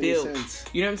that we built?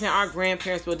 You know what I'm saying? Our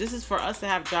grandparents built. This is for us to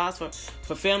have jobs,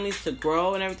 for families to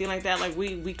grow and everything like that. Like,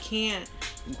 we can't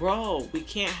grow. We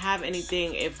can't have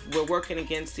anything if we're working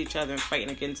against each other and fighting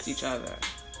against each other.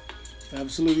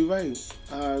 Absolutely right.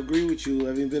 I agree with you.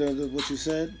 Every bit of what you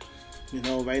said. You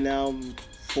know, right now,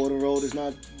 Fordham Road is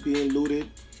not being looted.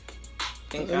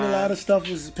 And a lot of stuff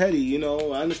is petty, you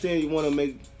know. I understand you want to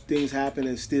make things happen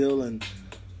and steal and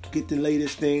get the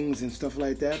latest things and stuff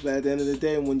like that. But at the end of the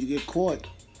day, when you get caught,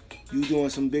 you doing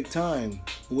some big time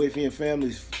away from your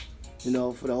families. You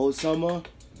know, for the whole summer,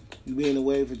 you being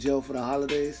away for jail for the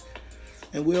holidays.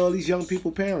 And where all these young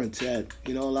people parents at?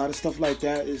 You know, a lot of stuff like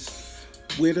that is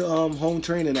where the home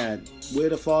training at, where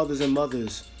the fathers and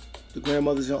mothers, the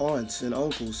grandmothers and aunts and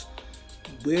uncles,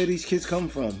 where these kids come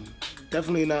from.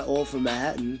 Definitely not all from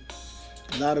Manhattan.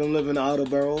 A lot of them live in the outer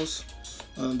boroughs.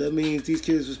 That means these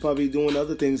kids was probably doing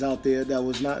other things out there that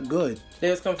was not good.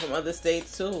 They was come from other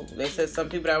states too. They said some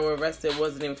people that were arrested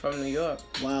wasn't even from New York.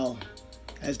 Wow,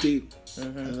 that's deep.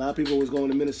 And a lot of people was going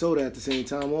to Minnesota at the same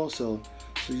time also.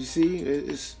 So you see,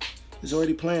 it's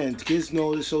already planned. Kids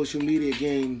know the social media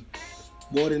game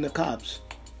more than the cops.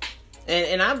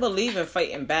 And I believe in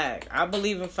fighting back. I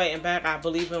believe in fighting back. I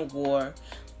believe in war.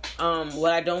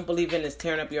 What I don't believe in is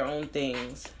tearing up your own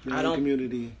things.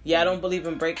 Community. Yeah, I don't believe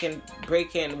in breaking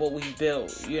what we've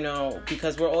built, you know,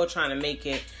 because we're all trying to make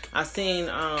it. I seen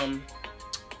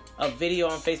a video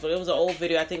on Facebook. It was an old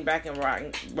video, I think back in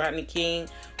Rodney King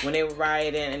when they were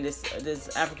rioting, and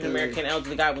this African American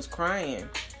elderly guy was crying.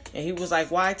 And he was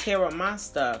like, why tear up my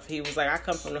stuff? He was like, I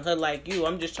come from the hood like you.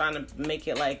 I'm just trying to make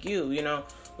it like you, you know.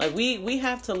 Like, we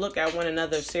have to look at one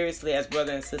another seriously as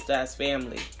brother and sister, as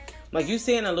family. Like, you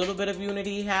seeing a little bit of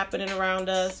unity happening around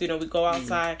us. You know, we go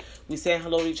outside, we saying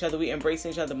hello to each other, we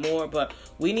embracing each other more. But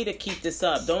we need to keep this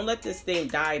up. Don't let this thing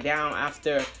die down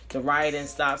after the rioting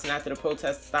stops and after the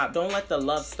protests stop. Don't let the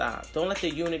love stop. Don't let the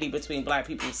unity between black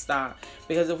people stop.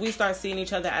 Because if we start seeing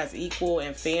each other as equal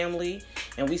and family,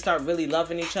 and we start really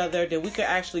loving each other, then we could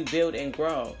actually build and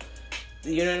grow.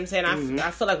 You know what I'm saying?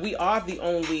 I feel like we are the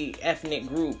only ethnic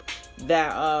group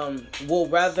that will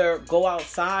rather go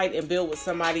outside and build with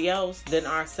somebody else than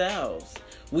ourselves.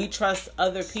 We trust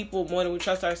other people more than we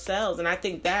trust ourselves. And I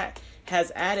think that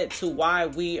has added to why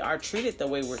we are treated the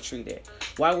way we're treated,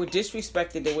 why we're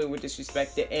disrespected the way we're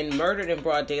disrespected, and murdered in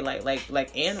broad daylight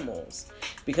like animals.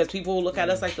 Because people look at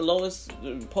us like the lowest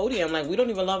podium. Like, we don't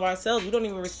even love ourselves. We don't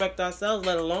even respect ourselves,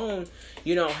 let alone,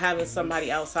 having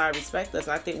somebody outside respect us.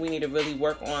 I think we need to really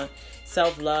work on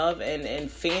self-love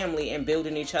and family and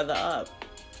building each other up.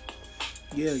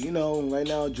 Yeah, right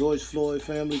now, George Floyd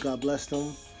family, God bless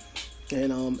them.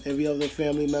 And every other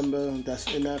family member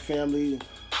that's in that family,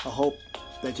 I hope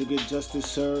that you get justice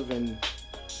served, and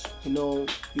you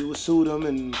will sue them,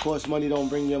 and of course money don't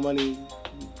bring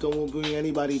bring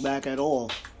anybody back at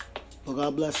all. But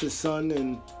God bless his son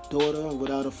and daughter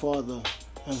without a father.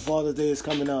 And Father's Day is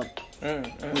coming up,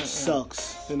 which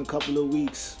sucks, in a couple of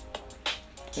weeks.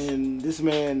 And this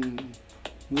man,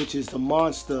 which is the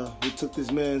monster who took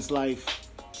this man's life,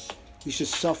 he should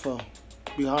suffer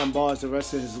behind bars the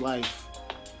rest of his life.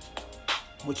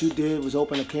 What you did was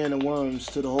open a can of worms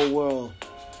to the whole world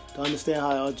to understand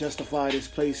how unjustified this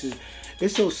place is.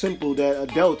 It's so simple that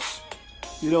adults,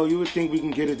 you would think we can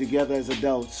get it together as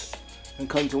adults and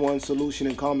come to one solution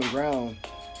and common ground.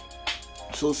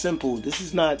 So simple. This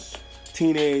is not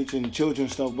teenage and children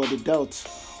stuff, but adults.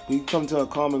 We come to a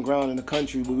common ground in the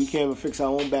country, but we can't even fix our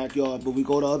own backyard, but we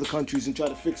go to other countries and try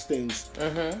to fix things,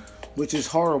 which is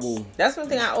horrible. That's one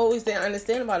thing I always didn't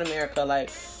understand about America.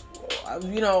 Like,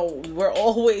 we're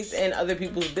always in other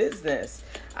people's business.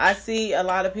 I see a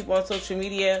lot of people on social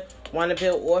media want to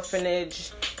build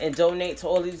orphanage and donate to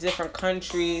all these different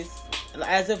countries,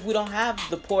 as if we don't have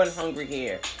the poor and hungry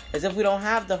here, as if we don't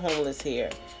have the homeless here.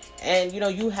 And,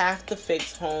 you have to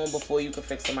fix home before you can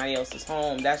fix somebody else's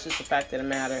home. That's just the fact of the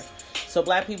matter. So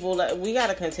black people, we got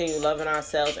to continue loving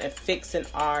ourselves and fixing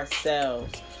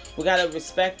ourselves. We got to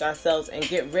respect ourselves and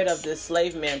get rid of this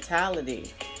slave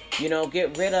mentality.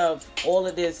 Get rid of all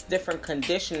of this different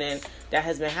conditioning that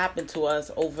has been happening to us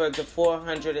over the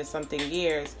 400 and something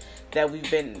years that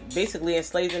we've been basically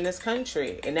enslaved in this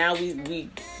country. And now we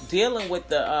dealing with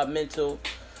the mental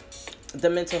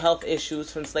health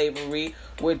issues from slavery.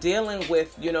 We're dealing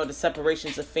with, the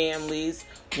separations of families.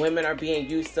 Women are being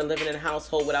used to living in a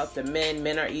household without the men.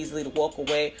 Men are easily to walk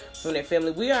away from their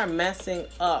family. We are messing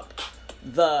up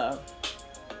the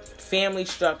family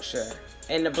structure.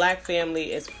 And the black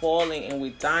family is falling, and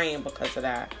we're dying because of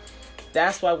that.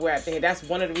 That's why that's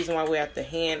one of the reasons why we're at the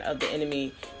hand of the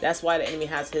enemy. That's why the enemy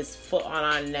has his foot on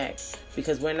our neck,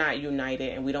 because we're not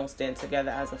united and we don't stand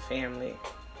together as a family.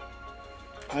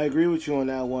 I agree with you on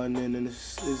that one, and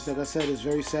it's like I said, it's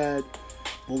very sad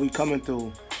what we coming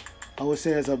through. I would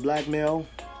say, as a black male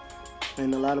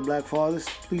and a lot of black fathers,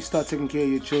 please start taking care of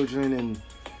your children and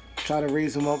try to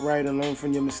raise them up right and learn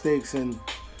from your mistakes. And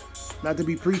not to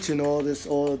be preaching all this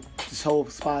whole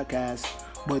podcast,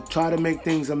 but try to make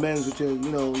things amends with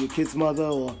your kid's mother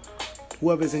or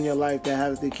whoever's in your life that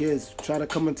has their kids. Try to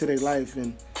come into their life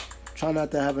and try not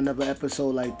to have another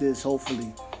episode like this,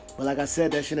 hopefully. But like I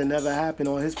said, that should have never happened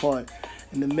on his part.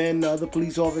 And the other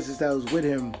police officers that was with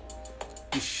him,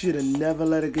 you should have never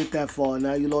let it get that far.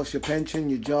 Now you lost your pension,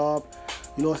 your job,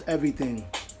 you lost everything.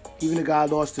 Even the guy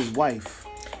lost his wife.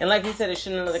 And like you said, it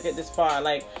shouldn't have let it get this far.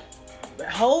 Like,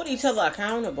 hold each other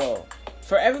accountable.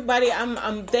 For everybody,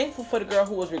 I'm thankful for the girl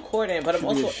who was recording, but I'm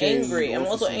also angry. I'm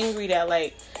also angry that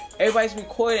everybody's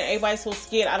recording, everybody's so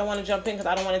scared. I don't want to jump in because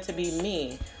I don't want it to be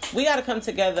me. We got to come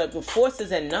together with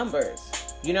forces and numbers.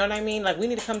 You know what I mean? Like, we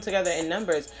need to come together in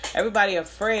numbers. Everybody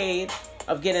afraid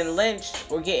of getting lynched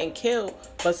or getting killed,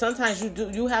 but sometimes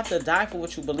you have to die for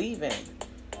what you believe in.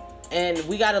 And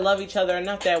we got to love each other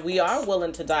enough that we are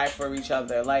willing to die for each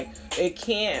other. Like, we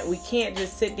can't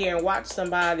just sit there and watch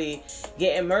somebody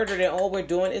getting murdered and all we're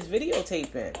doing is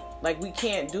videotaping. Like, we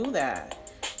can't do that.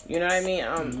 You know what I mean?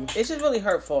 It's just really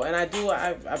hurtful. And I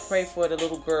pray for the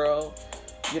little girl,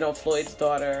 Floyd's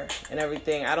daughter and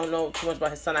everything. I don't know too much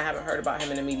about his son. I haven't heard about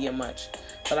him in the media much.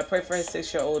 But I pray for his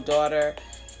 6-year-old daughter,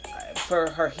 for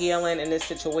her healing in this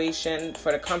situation,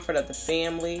 for the comfort of the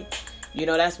family.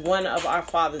 That's one of our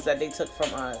fathers that they took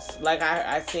from us. Like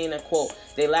I seen a quote,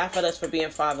 they laugh at us for being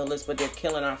fatherless, but they're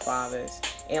killing our fathers.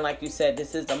 And like you said,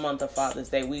 this is the month of Father's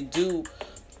Day. We do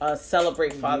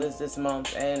celebrate fathers this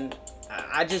month. And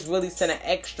I just really sent an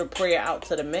extra prayer out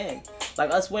to the men.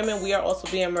 Like, us women, we are also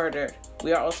being murdered.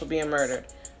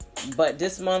 But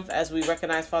this month, as we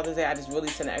recognize Father's Day, I just really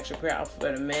sent an extra prayer out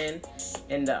for the men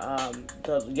and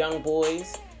the young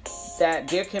boys, that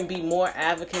there can be more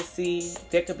advocacy,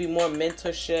 there could be more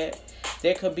mentorship,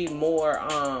 there could be more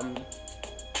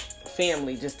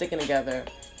family just sticking together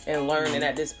and learning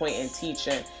at this point and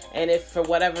teaching. And if for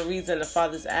whatever reason the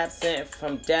father's absent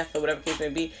from death or whatever case may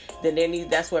be, then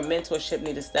that's where mentorship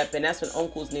need to step in. That's when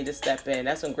uncles need to step in.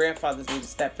 That's when grandfathers need to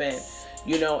step in,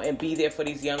 and be there for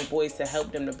these young boys to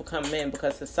help them to become men,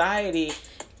 because society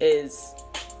is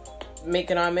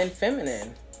making our men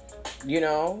feminine.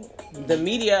 The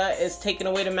media is taking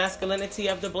away the masculinity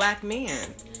of the black man.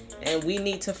 And we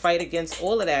need to fight against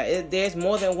all of that. There's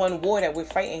more than one war that we're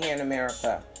fighting here in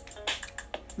America.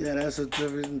 Yeah, that's a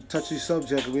very touchy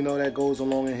subject. We know that goes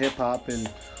along in hip-hop and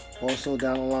also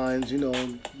down the lines,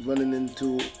 running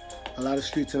into a lot of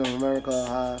streets in America,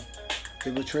 how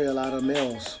they portray a lot of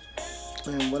males.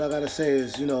 And what I got to say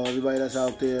is, everybody that's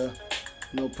out there,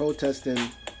 protesting,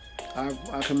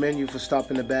 I commend you for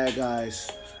stopping the bad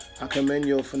guys. I commend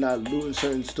you for not looting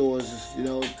certain stores.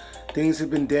 Things have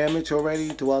been damaged already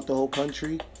throughout the whole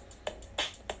country.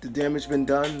 The damage been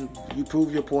done. You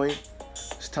prove your point.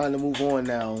 It's time to move on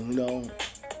now,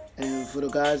 And for the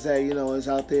guys that, is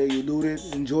out there, you looted,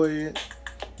 enjoy it.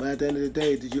 But at the end of the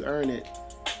day, did you earn it?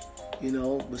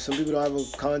 But some people don't have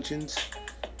a conscience.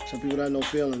 Some people don't have no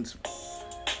feelings.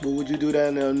 But would you do that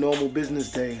on a normal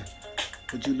business day?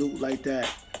 Would you loot like that?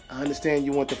 I understand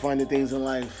you want to find the things in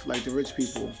life, like the rich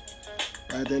people.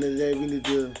 But at the end of the day, we need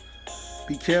to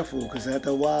be careful, because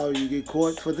after a while, you get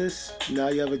caught for this, now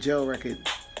you have a jail record.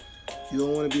 You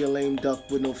don't want to be a lame duck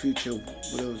with no future,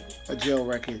 with a jail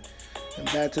record. And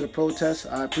back to the protests,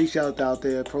 I appreciate out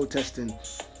there protesting.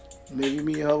 Maybe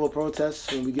me and her will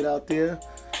protest when we get out there,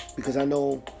 because I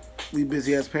know we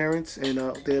busy as parents, and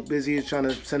they're busy trying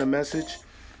to send a message.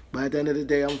 But at the end of the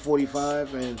day, I'm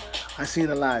 45, and I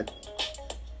seen a lot.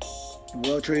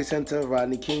 World Trade Center,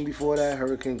 Rodney King before that,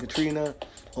 Hurricane Katrina,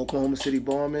 Oklahoma City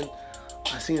bombing.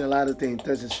 I seen a lot of things.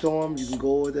 Desert Storm, you can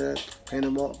go over there,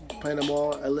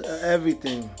 Panama,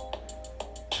 everything.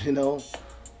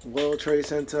 World Trade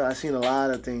Center, I seen a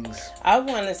lot of things. I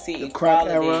want to see the crack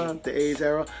era, the AIDS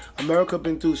era. America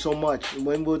been through so much.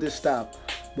 When will this stop?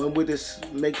 When will this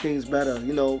make things better?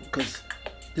 Because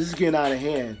this is getting out of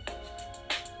hand.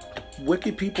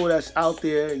 Wicked people that's out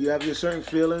there, you have your certain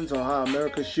feelings on how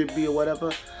America should be or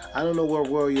whatever. I don't know what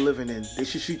world you're living in. They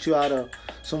should shoot you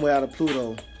somewhere out of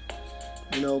Pluto.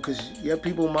 Because your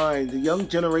people mind, the young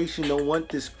generation don't want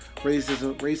this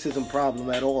racism problem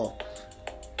at all.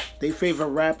 Their favorite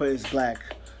rapper is black.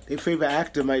 Their favorite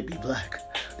actor might be black.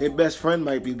 Their best friend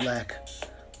might be black.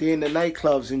 They're in the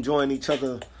nightclubs enjoying each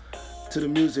other to the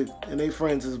music, and their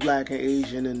friends is black and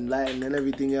Asian and Latin and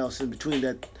everything else in between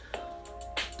that.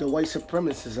 The white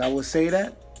supremacists, I would say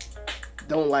that,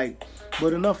 don't like.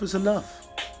 But enough is enough.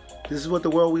 This is what the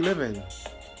world we live in.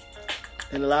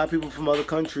 And a lot of people from other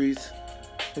countries,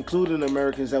 including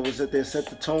Americans that was at there, set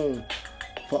the tone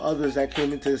for others that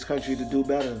came into this country to do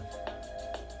better.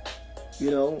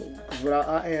 Because without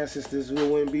our ancestors, we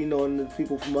wouldn't be knowing the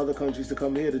people from other countries to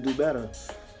come here to do better.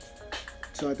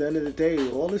 So at the end of the day,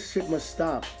 all this shit must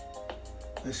stop.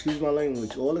 Excuse my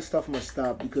language. All this stuff must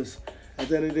stop, because at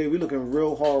the end of the day, we're looking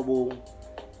real horrible.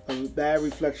 Bad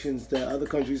reflections that other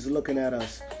countries are looking at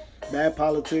us. Bad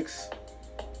politics.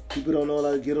 People don't know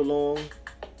how to get along.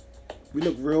 We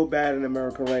look real bad in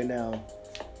America right now.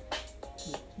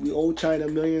 We owe China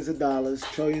millions of dollars,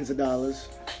 trillions of dollars.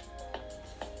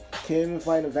 Can't even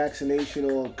find a vaccination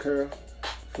or a cure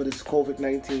for this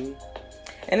COVID-19.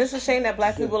 And it's a shame that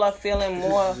black people are feeling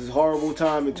more... This is a horrible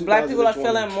time in 2020. Black people are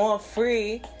feeling more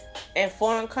free in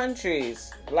foreign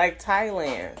countries like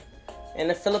Thailand and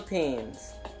the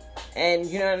Philippines. And,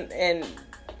 and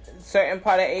certain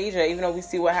part of Asia, even though we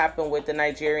see what happened with the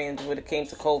Nigerians when it came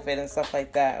to COVID and stuff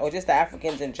like that, or just the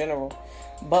Africans in general.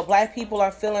 But black people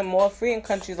are feeling more free in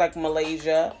countries like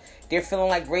Malaysia. They're feeling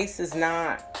like race is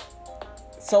not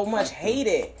so much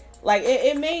hated. Like,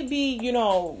 it may be,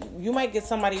 you might get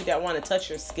somebody that want to touch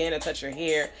your skin or touch your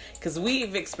hair. Because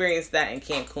we've experienced that in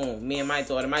Cancun. Me and my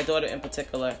daughter in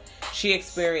particular, she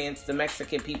experienced the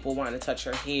Mexican people wanting to touch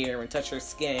her hair and touch her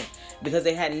skin. Because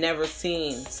they had never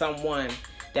seen someone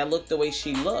that looked the way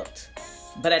she looked.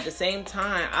 But at the same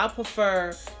time, I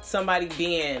prefer somebody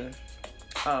being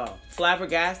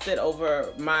flabbergasted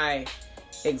over my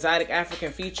exotic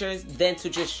African features than to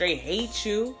just straight hate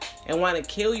you and want to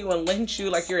kill you and lynch you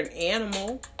like you're an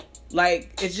animal.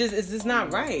 Like, it's just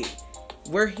not right.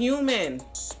 We're human.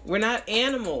 We're not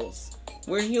animals.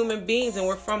 We're human beings, and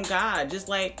we're from God, just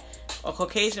like a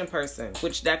Caucasian person,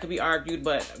 which that could be argued,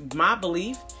 but my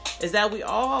belief is that we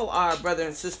all are brother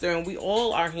and sister, and we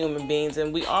all are human beings,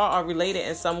 and we all are related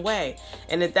in some way.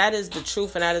 And if that is the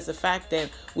truth and that is the fact,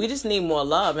 then we just need more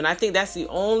love. And I think that's the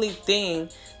only thing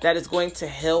that is going to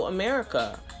heal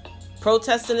America.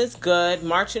 Protesting is good.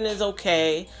 Marching is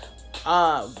okay.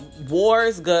 War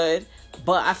is good,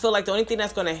 but I feel like the only thing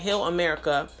that's going to heal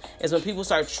America is when people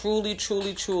start truly,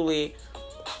 truly, truly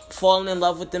falling in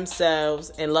love with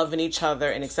themselves and loving each other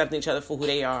and accepting each other for who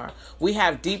they are. We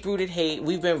have deep-rooted hate.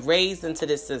 We've been raised into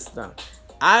this system.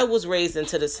 I was raised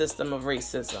into the system of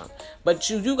racism. But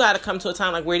you got to come to a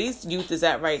time like where these youth is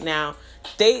at right now.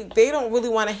 They don't really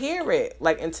want to hear it,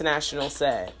 like International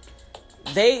said.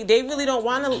 They really don't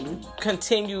want to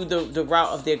continue the route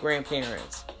of their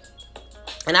grandparents.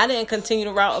 And I didn't continue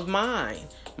the route of mine.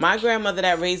 My grandmother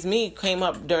that raised me came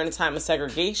up during the time of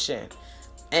segregation.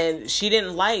 And she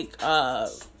didn't like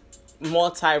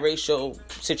multiracial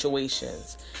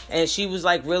situations. And she was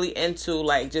like really into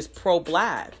like just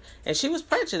pro-black. And she was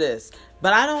prejudiced.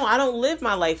 But I don't live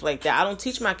my life like that. I don't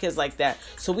teach my kids like that.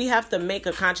 So we have to make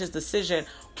a conscious decision.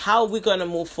 How are we going to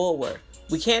move forward?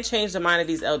 We can't change the mind of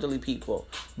these elderly people.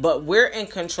 But we're in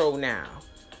control now.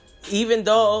 Even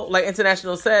though, like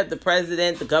International said, the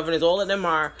president, the governors, all of them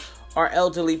are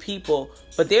elderly people.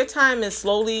 But their time is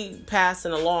slowly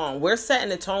passing along. We're setting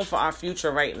the tone for our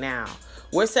future right now.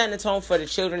 We're setting the tone for the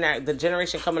children, the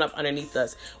generation coming up underneath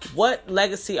us. What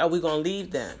legacy are we going to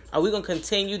leave them? Are we going to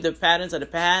continue the patterns of the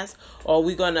past? Or are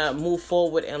we going to move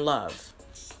forward in love?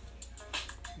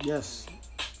 Yes,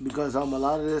 because a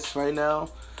lot of this right now,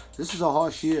 this is a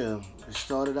harsh year. It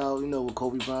started out, with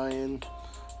Kobe Bryant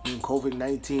and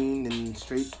COVID-19 and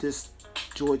straight this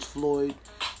George Floyd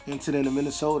incident in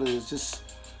Minnesota. This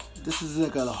is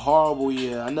like a horrible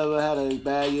year. I never had a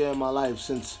bad year in my life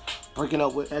since breaking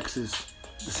up with exes.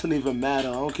 It doesn't even matter.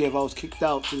 I don't care if I was kicked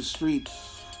out to the street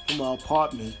from my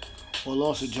apartment or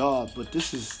lost a job, but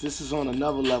this is on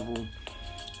another level.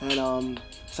 And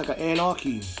it's like an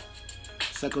anarchy.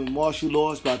 It's like a martial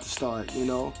law is about to start,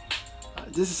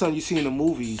 This is something you see in the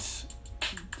movies.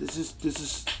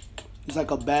 It's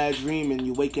like a bad dream and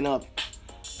you're waking up.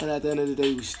 And at the end of the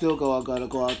day, we still gotta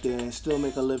go out there and still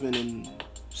make a living and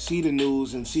see the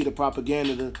news and see the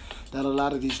propaganda that a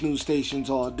lot of these news stations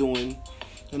are doing.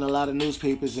 And a lot of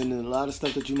newspapers and a lot of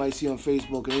stuff that you might see on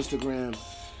Facebook and Instagram.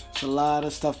 It's a lot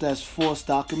of stuff that's false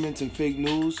documents and fake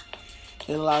news.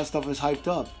 And a lot of stuff is hyped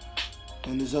up.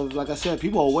 And it's, like I said,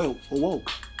 people are awoke.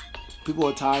 People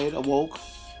are tired, awoke.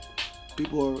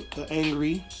 People are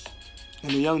angry.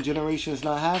 And the young generation is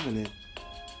not having it.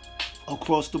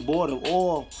 Across the board of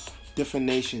all different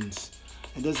nations.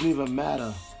 It doesn't even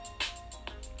matter.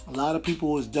 A lot of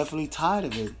people is definitely tired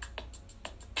of it.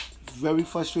 Very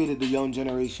frustrated, the young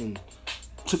generation.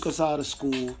 Took us out of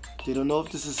school. They don't know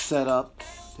if this is set up.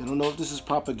 They don't know if this is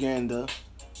propaganda.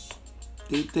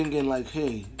 They thinking like,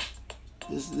 hey,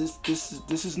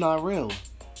 this is not real.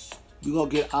 We gonna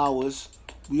get hours.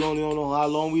 We only don't know how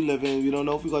long we live in. We don't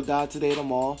know if we gonna die today or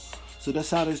tomorrow. So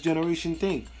that's how this generation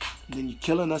think. And then you're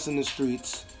killing us in the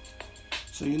streets.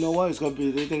 So you know what? It's gonna be,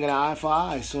 they thinking eye for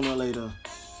eye sooner or later.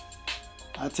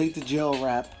 I take the jail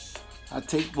rap. I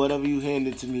take whatever you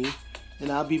handed to me, and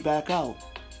I'll be back out.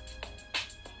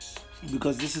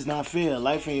 Because this is not fair.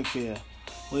 Life ain't fair.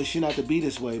 Well, it should not to be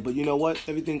this way. But you know what?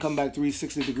 Everything come back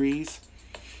 360 degrees,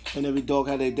 and every dog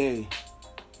had their day.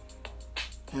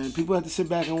 And people have to sit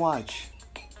back and watch.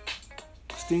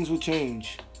 'Cause things will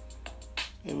change.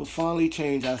 It will finally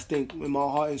change, I think, in my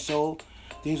heart and soul.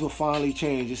 Things will finally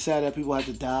change. It's sad that people had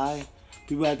to die.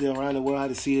 People had to around the world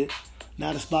had to see it.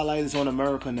 Now the spotlight is on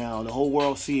America now. The whole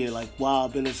world see it like, wow,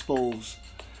 I've been exposed.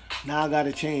 Now I got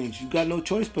to change. You got no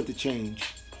choice but to change.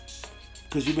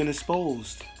 Because you've been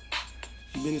exposed.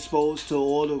 You've been exposed to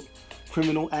all the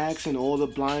criminal acts and all the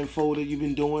blindfolded you've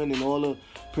been doing and all the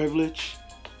privilege.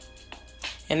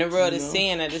 And the world is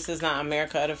seeing that this is not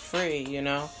America of the free,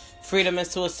 Freedom is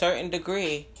to a certain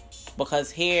degree.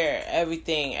 Because here,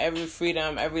 everything, every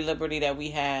freedom, every liberty that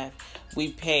we have,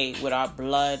 we pay with our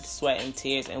blood, sweat, and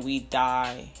tears, and we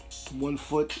die. 1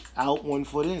 foot out, 1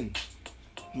 foot in.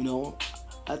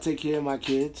 I take care of my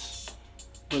kids.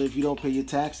 But if you don't pay your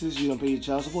taxes, you don't pay your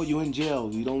child support, you're in jail.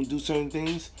 You don't do certain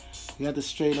things, you have to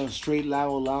straight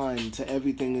level line to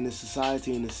everything in the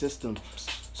society and the system.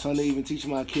 So I even teach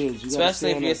my kids.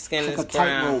 Especially if your skin is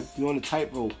brown. You're on a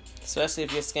tightrope. Especially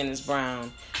if your skin is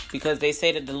brown. Because they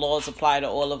say that the laws apply to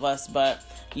all of us, but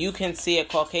you can see a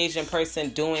Caucasian person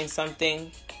doing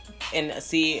something and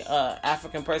see a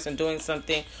African person doing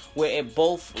something where it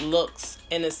both looks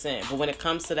innocent. But when it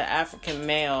comes to the African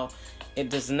male,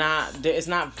 it's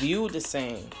not viewed the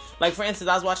same. Like, for instance,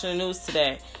 I was watching the news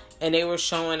today, and they were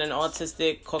showing an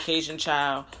autistic Caucasian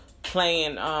child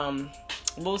playing,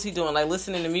 what was he doing? Like,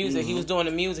 listening to music. Mm-hmm. He was doing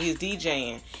the music. He's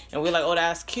DJing. And we're like, oh,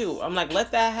 that's cute. I'm like,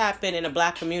 let that happen in a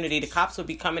black community. The cops will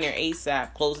be coming here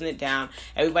ASAP, closing it down.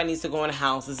 Everybody needs to go in the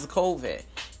house. This is COVID.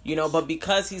 You know, but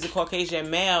because he's a Caucasian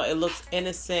male, it looks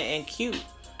innocent and cute.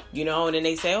 You know, and then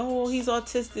they say, oh, he's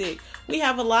autistic. We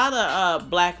have a lot of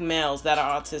black males that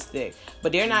are autistic,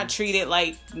 but they're not treated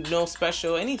like no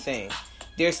special anything.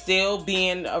 They're still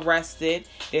being arrested.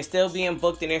 They're still being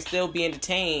booked, and they're still being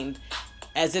detained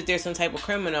as if they're some type of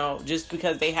criminal just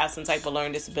because they have some type of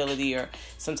learning disability or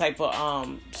some type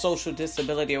of social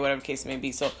disability or whatever the case may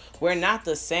be. So we're not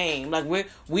the same. Like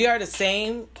we are the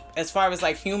same as far as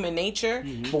like human nature,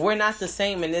 but we're not the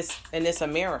same in this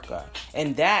America.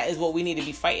 And that is what we need to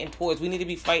be fighting towards. We need to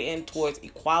be fighting towards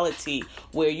equality,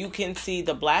 where you can see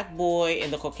the black boy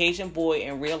and the Caucasian boy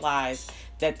and realize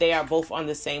that they are both on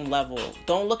the same level.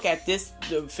 Don't look at this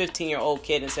 15-year-old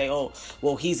kid and say, oh,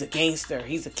 well, he's a gangster,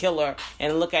 he's a killer.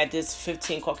 And look at this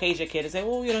 15 Caucasian kid and say,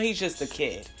 well, you know, he's just a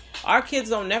kid. Our kids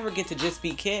don't never get to just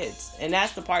be kids. And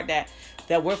that's the part that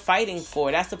we're fighting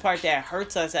for. That's the part that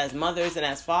hurts us as mothers and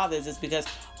as fathers, is because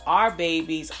our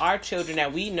babies, our children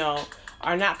that we know,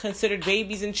 are not considered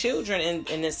babies and children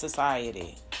in this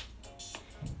society.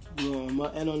 And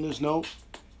on this note,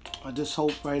 I just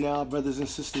hope right now, brothers and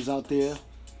sisters out there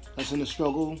that's in the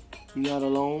struggle, you're not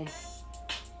alone.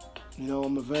 You know,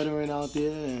 I'm a veteran out there,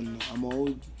 and I'm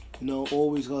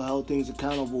always gonna hold things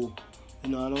accountable.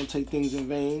 You know, I don't take things in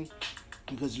vain,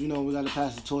 because we gotta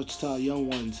pass the torch to our young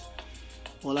ones.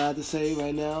 All I have to say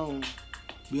right now,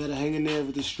 we gotta hang in there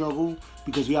with the struggle,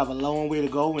 because we have a long way to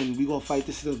go, and we gonna fight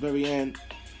this to the very end.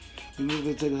 Even if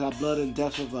it takes our blood and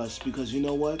death of us, because you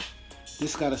know what?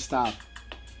 This gotta stop.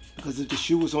 Because if the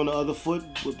shoe was on the other foot,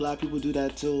 would black people do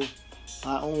that to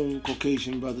our own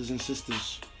Caucasian brothers and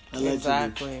sisters? Allegedly.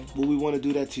 Exactly. But we want to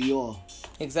do that to y'all.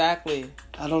 Exactly.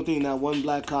 I don't think that one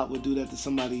black cop would do that to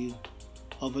somebody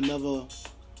of another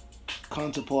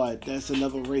counterpart that's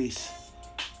another race.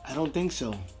 I don't think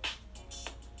so.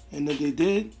 And if they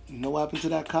did, you know what happened to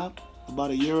that cop?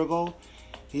 About a year ago,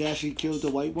 he actually killed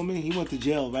the white woman. He went to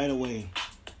jail right away.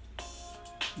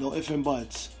 No ifs and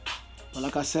buts. But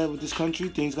like I said, with this country,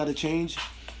 things got to change.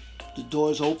 The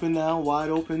door's open now, wide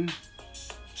open.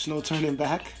 There's no turning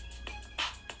back.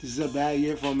 This is a bad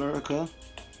year for America.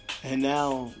 And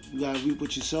now you got to reap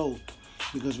what you sow.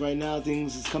 Because right now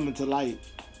things is coming to light.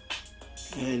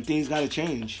 And things got to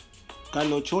change. Got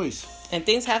no choice. And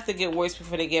things have to get worse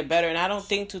before they get better. And I don't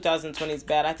think 2020 is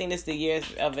bad. I think this is the year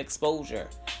of exposure.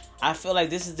 I feel like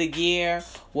this is the year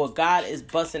where God is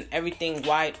busting everything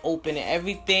wide open and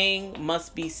everything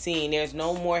must be seen. There's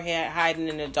no more hiding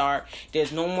in the dark.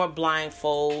 There's no more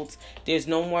blindfolds. There's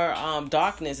no more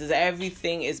darkness.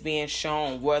 Everything is being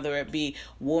shown, whether it be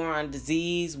war on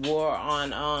disease, war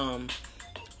on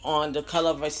the color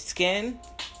of our skin.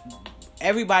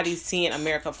 Everybody's seeing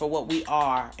America for what we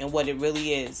are and what it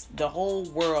really is. The whole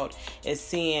world is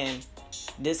seeing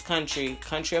this country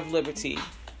of liberty,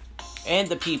 and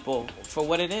the people for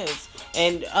what it is.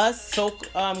 And us, So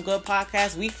Good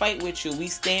Podcast, we fight with you. We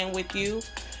stand with you,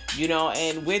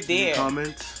 and we're there.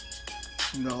 Comments,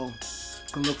 you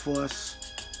can look for us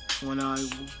on our...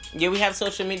 Yeah, we have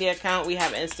social media account. We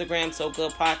have Instagram, So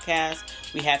Good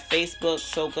Podcast. We have Facebook,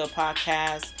 So Good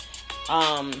Podcast.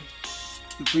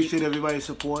 We appreciate everybody's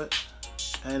support.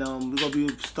 And we're going to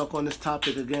be stuck on this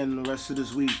topic again the rest of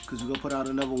this week, because we're going to put out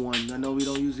another one. I know we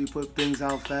don't usually put things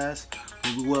out fast,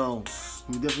 but we will.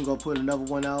 We're definitely going to put another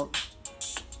one out,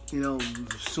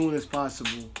 as soon as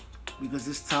possible, because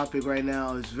this topic right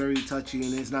now is very touchy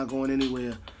and it's not going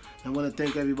anywhere. I want to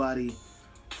thank everybody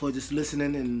for just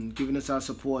listening and giving us our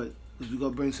support, because we're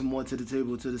going to bring some more to the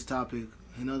table to this topic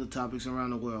and other topics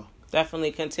around the world.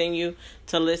 Definitely continue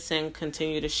to listen,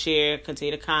 continue to share,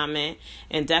 continue to comment,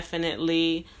 and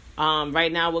definitely,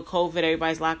 right now with COVID,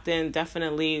 everybody's locked in.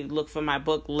 Definitely look for my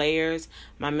book, Layers.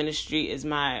 My misery is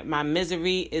my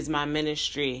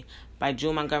ministry, by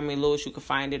June Montgomery Lewis. You can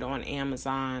find it on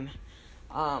Amazon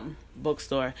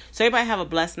bookstore. So everybody have a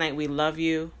blessed night. We love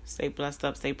you. Stay blessed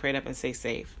up, stay prayed up, and stay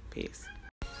safe. Peace.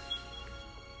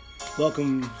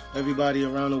 Welcome everybody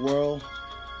around the world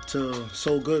to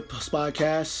So Good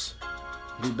Podcast.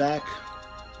 We're back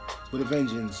with a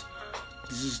vengeance.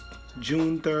 This is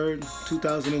June 3rd,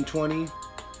 2020.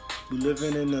 We're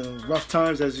living in rough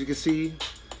times, as you can see.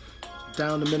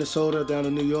 Down to Minnesota, down to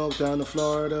New York, down to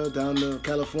Florida, down to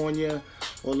California,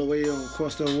 all the way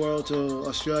across the world to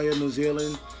Australia, New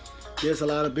Zealand. There's a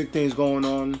lot of big things going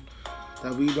on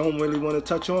that we don't really want to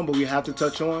touch on, but we have to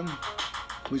touch on,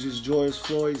 which is George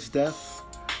Floyd's death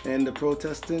and the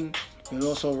protesting and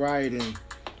also rioting.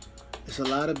 There's a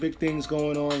lot of big things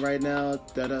going on right now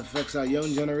that affects our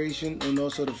young generation and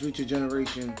also the future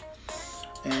generation.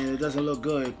 And it doesn't look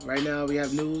good. Right now we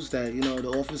have news that, the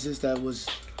officers that was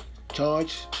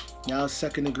charged, now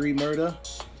second-degree murder.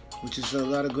 which is a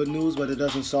lot of good news, but it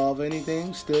doesn't solve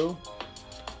anything still.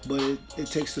 But it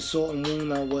takes the salt and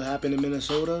wound out what happened in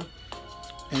Minnesota.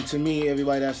 And to me,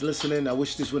 everybody that's listening, I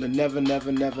wish this would have never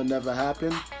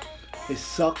happened. It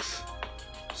sucks.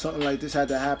 Something like this had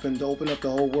to happen to open up the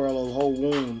whole world, a whole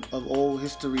wound of old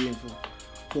history and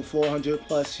for 400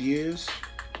 plus years.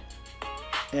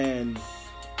 And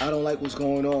I don't like what's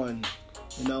going on,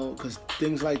 because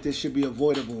things like this should be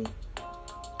avoidable.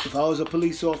 If I was a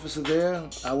police officer there,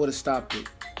 I would have stopped it.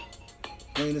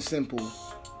 Plain and simple.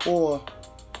 Or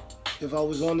if I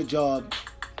was on the job,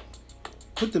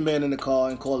 put the man in the car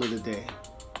and call it a day.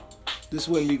 This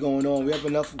wouldn't be going on. We have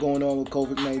enough going on with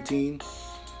COVID-19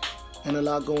 and a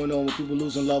lot going on with people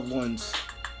losing loved ones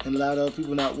and a lot of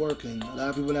people not working, a lot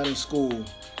of people not in school,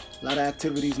 a lot of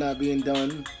activities not being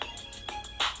done.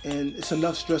 And it's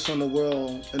enough stress on the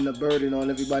world and the burden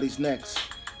on everybody's necks.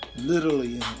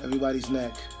 Literally everybody's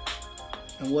neck.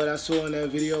 And what I saw in that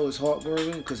video is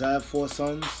heartbreaking because I have 4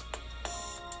 sons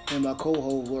and my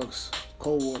co-host,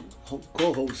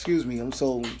 I'm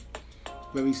so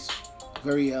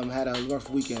very had a rough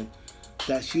weekend,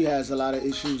 that she has a lot of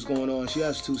issues going on. She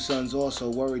has 2 sons also,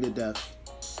 worried to death.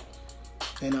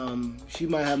 And she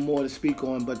might have more to speak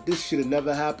on, but this should have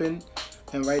never happened.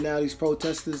 And right now these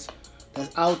protesters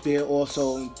that's out there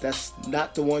also, that's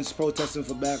not the ones protesting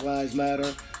for Black Lives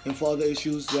Matter and for other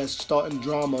issues that's starting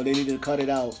drama, they need to cut it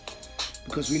out.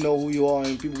 Because we know who you are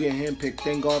and people get handpicked.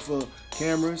 Thank God for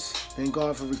cameras, thank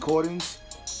God for recordings.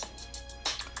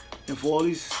 And for all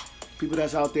these people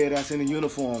that's out there that's in a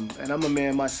uniform, and I'm a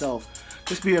man myself,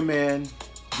 just be a man,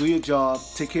 do your job,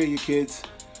 take care of your kids,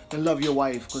 and love your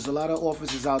wife. Because a lot of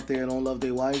officers out there don't love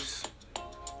their wives.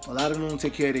 A lot of them don't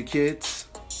take care of their kids.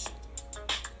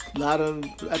 A lot of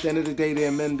them, at the end of the day,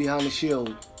 they're men behind the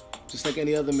shield. Just like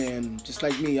any other man. Just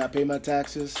like me, I pay my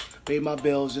taxes, pay my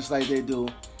bills just like they do.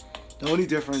 The only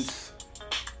difference,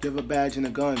 you have a badge and a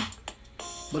gun.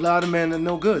 But a lot of men are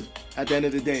no good at the end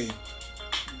of the day.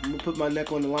 I'm going to put my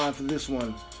neck on the line for this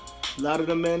one. A lot of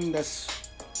the men that's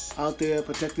out there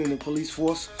protecting the police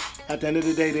force, at the end of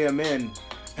the day, they're men.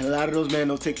 And a lot of those men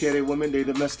don't take care of their women. They're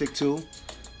domestic too.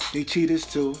 They cheaters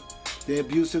too. They're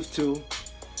abusive too.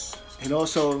 And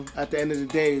also, at the end of the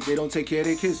day, they don't take care of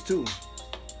their kids too.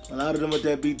 A lot of them are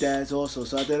deadbeat dads also.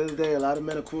 So at the end of the day, a lot of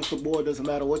men across the board, doesn't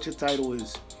matter what your title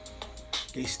is,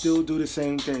 they still do the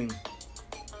same thing.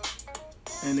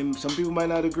 And then some people might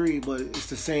not agree, but it's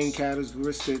the same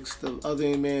characteristics. The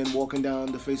other man walking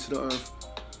down the face of the earth.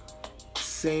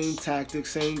 Same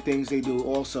tactics, same things they do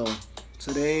also.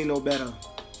 So they ain't no better.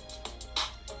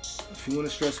 If you want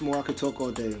to stress more, I could talk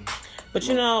all day. But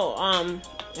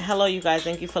hello you guys.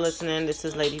 Thank you for listening. This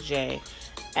is Lady J.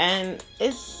 And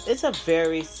it's a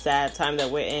very sad time that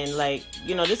we're in. Like,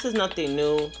 this is nothing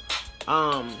new.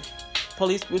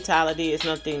 Police brutality is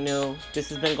nothing new. This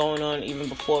has been going on even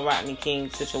before Rodney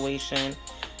King's situation.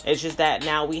 It's just that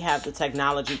now we have the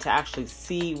technology to actually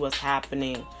see what's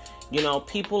happening.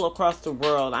 People across the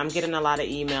world. I'm getting a lot of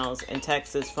emails and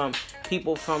texts from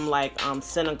people from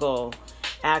Senegal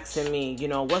asking me,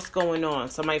 what's going on?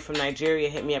 Somebody from Nigeria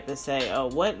hit me up and say, oh,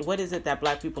 what is it that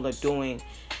Black people are doing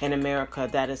in America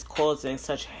that is causing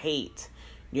such hate,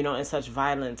 and such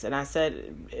violence? And I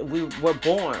said, we were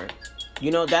born.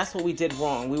 That's what we did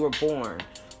wrong. We were born.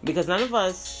 Because none of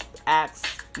us asked,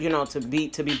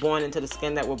 to be born into the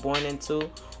skin that we're born into,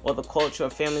 or the culture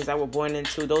of families that we're born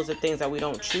into. Those are things that we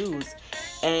don't choose.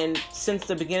 And since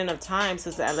the beginning of time,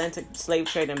 since the Atlantic slave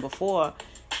trade and before,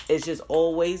 it's just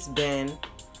always been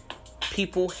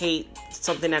people hate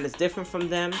something that is different from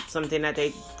them, something that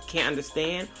they can't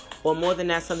understand, or more than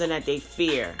that, something that they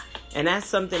fear. And that's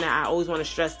something that I always want to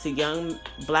stress to young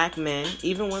Black men,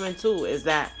 even women too, is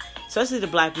that, especially the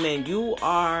Black men, you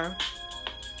are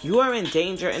in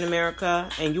danger in America,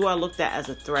 and you are looked at as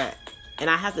a threat. And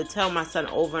I have to tell my son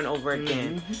over and over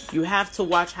again, you have to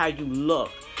watch how you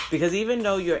look. Because even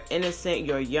though you're innocent,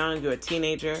 you're young, you're a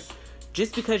teenager,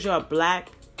 just because you're a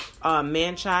Black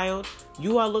man-child,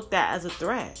 you are looked at as a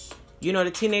threat.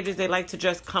 The teenagers, they like to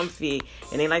dress comfy,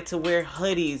 and they like to wear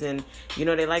hoodies, and,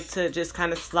 they like to just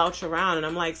kind of slouch around. And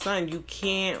I'm like, son, you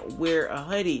can't wear a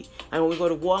hoodie. And when we go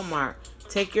to Walmart,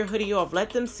 take your hoodie off. Let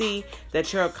them see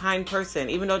that you're a kind person,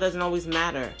 even though it doesn't always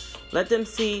matter. Let them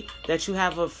see that you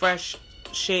have a fresh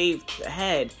shaved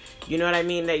head. You know what I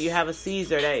mean? That you have a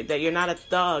Caesar, that you're not a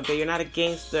thug, that you're not a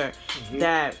gangster,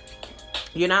 that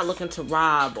you're not looking to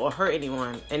rob or hurt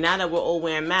anyone. And now that we're all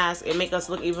wearing masks, it makes us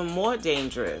look even more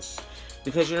dangerous.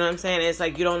 Because, you know what I'm saying? It's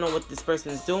like you don't know what this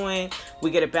person is doing.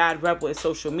 We get a bad rep with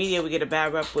social media. We get a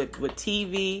bad rep with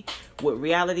TV, with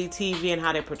reality TV, and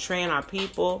how they're portraying our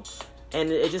people. And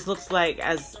it just looks like,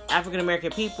 as African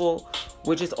American people,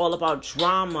 we're just all about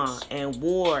drama and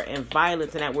war and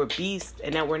violence, and that we're beasts,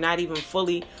 and that we're not even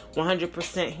fully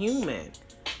 100% human.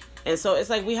 And so it's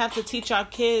like we have to teach our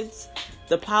kids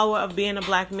the power of being a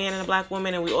black man and a black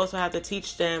woman, and we also have to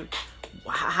teach them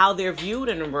how they're viewed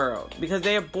in the world, because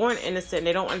they're born innocent and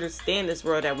they don't understand this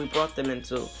world that we brought them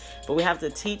into. But we have to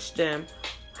teach them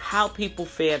how people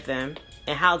fear them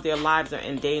and how their lives are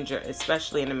in danger,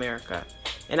 especially in America.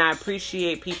 And I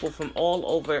appreciate people from all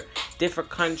over different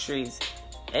countries,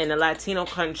 and the Latino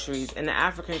countries, and the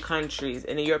African countries,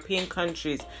 and the European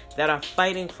countries that are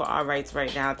fighting for our rights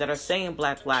right now, that are saying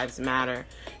Black Lives Matter,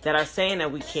 that are saying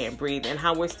that we can't breathe, and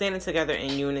how we're standing together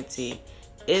in unity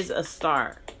is a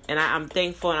start. And I'm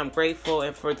thankful and I'm grateful.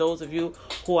 And for those of you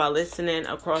who are listening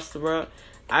across the world,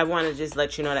 I want to just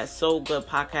let you know that So Good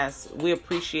Podcast, we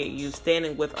appreciate you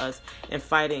standing with us and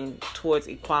fighting towards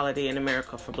equality in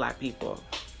America for Black people.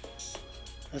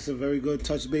 That's a very good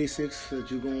touch basics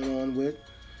that you're going on with.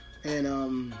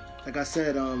 And like I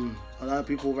said, a lot of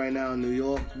people right now in New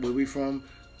York, where we from,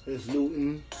 is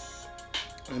looting,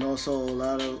 and also a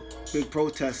lot of big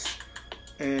protests.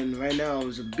 And right now,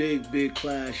 it's a big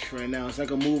clash right now. It's like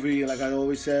a movie, like I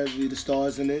always said, we the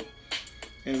stars in it,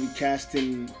 and we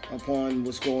casting upon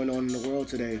what's going on in the world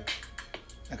today.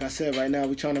 Like I said, right now,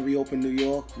 we're trying to reopen New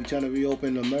York. We're trying to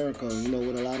reopen America,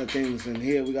 with a lot of things. And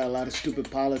here, we got a lot of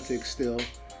stupid politics still.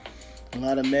 A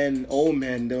lot of men, old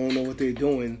men, don't know what they're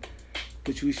doing,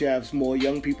 which we should have more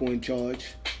young people in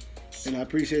charge. And I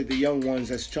appreciate the young ones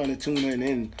that's trying to tune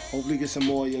in. Hopefully get some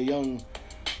more of your young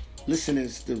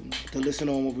listeners to listen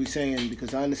on what we're saying,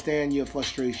 because I understand your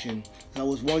frustration. I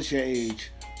was once your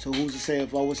age, so who's to say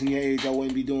if I wasn't your age I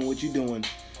wouldn't be doing what you're doing.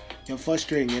 You're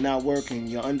frustrating, you're not working,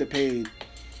 you're underpaid,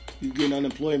 you're getting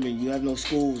unemployment, you have no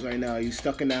schools right now, you're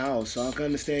stuck in the house, so I can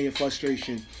understand your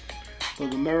frustration.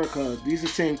 But America, these are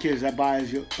the same kids that buy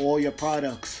all your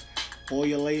products, all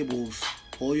your labels,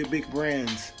 all your big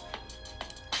brands.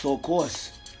 So of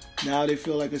course, now they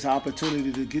feel like it's an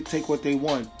opportunity to take what they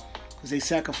want, because they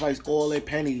sacrifice all their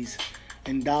pennies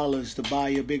and dollars to buy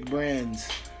your big brands,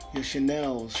 your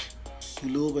Chanels,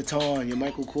 your Louis Vuitton, your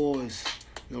Michael Kors,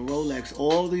 your Rolex,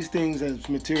 all these things that's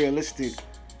materialistic,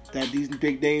 that these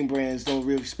big name brands don't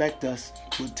really respect us,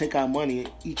 will take our money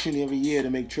each and every year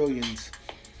to make trillions.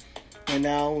 And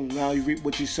now you reap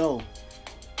what you sow,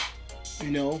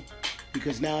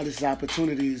 because now this is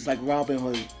opportunities like Robin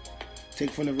Hood, take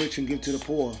from the rich and give to the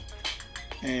poor.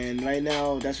 And right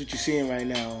now, that's what you're seeing right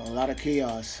now, a lot of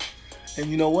chaos.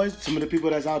 And you know what? Some of the people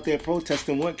that's out there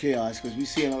protesting want chaos, because we're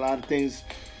seeing a lot of things.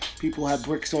 People have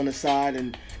bricks on the side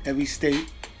in every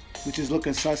state, which is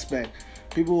looking suspect.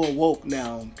 People are woke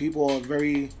now. People are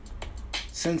very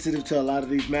sensitive to a lot of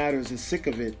these matters and sick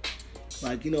of it.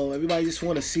 Like, everybody just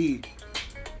want to see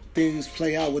things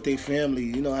play out with their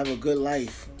family, have a good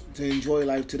life, to enjoy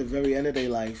life to the very end of their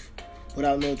life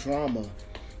without no drama.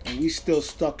 And we still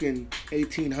stuck in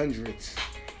 1800s.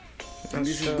 And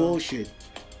this is bullshit.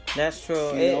 That's true.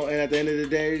 And at the end of the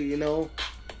day,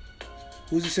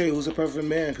 who's to say who's a perfect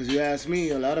man? Because you ask me,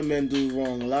 a lot of men do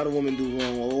wrong, a lot of women do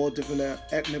wrong, all different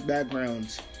ethnic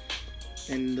backgrounds.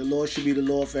 And the law should be the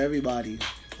law for everybody,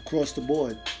 across the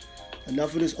board.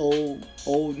 Enough of this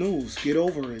old news. Get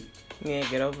over it. Yeah,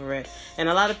 get over it. And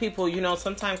a lot of people,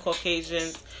 sometimes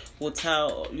Caucasians will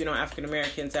tell, African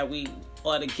Americans that we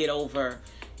ought to get over,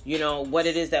 what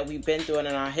it is that we've been doing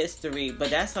in our history.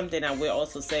 But that's something that we're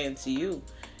also saying to you.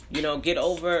 Get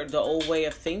over the old way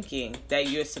of thinking that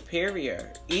you're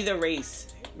superior. Either race,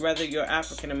 whether you're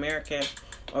African American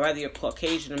or whether you're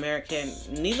Caucasian American,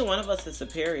 neither one of us is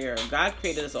superior. God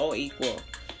created us all equal.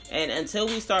 And until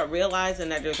we start realizing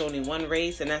that there's only one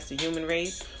race, and that's the human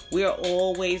race, we are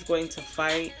always going to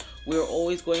fight. We're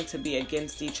always going to be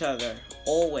against each other.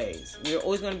 Always. We're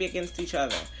always going to be against each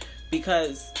other.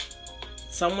 Because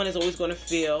someone is always going to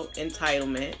feel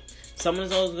entitlement. Someone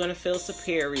is always going to feel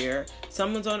superior.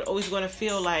 Someone's always going to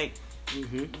feel like,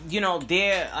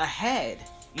 they're ahead.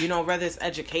 Whether it's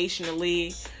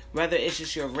educationally, whether it's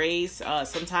just your race.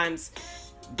 Sometimes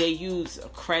they use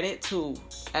credit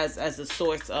as a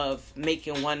source of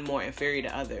making one more inferior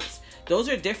to others. Those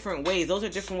are different ways. Those are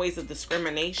different ways of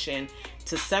discrimination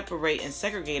to separate and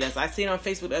segregate us. I seen on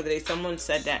Facebook the other day, someone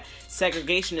said that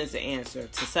segregation is the answer.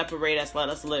 To separate us, let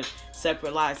us live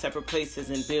separate lives, separate places,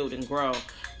 and build and grow.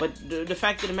 But the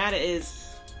fact of the matter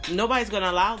is, nobody's going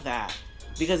to allow that.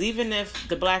 Because even if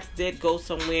the blacks did go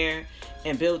somewhere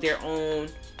and build their own,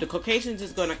 the Caucasians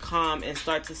is going to come and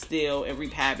start to steal and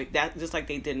reap havoc. That just like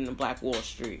they did in the Black Wall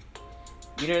Street.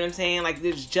 You know what I'm saying? Like,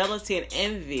 there's jealousy and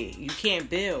envy. You can't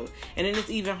build. And then it's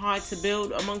even hard to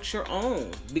build amongst your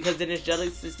own, because then there's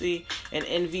jealousy and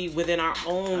envy within our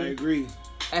own I agree.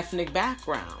 ethnic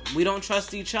background. We don't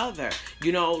trust each other.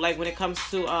 You know, like when it comes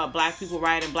to black people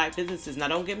rioting black businesses. Now,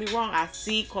 don't get me wrong. I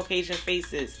see Caucasian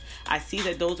faces. I see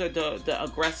that those are the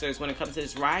aggressors when it comes to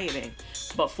this rioting.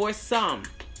 But for some,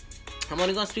 I'm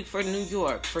only going to speak for New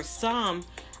York. For some,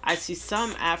 I see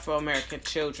some Afro-American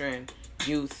children,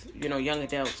 youth, you know, young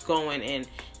adults going and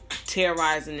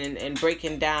terrorizing and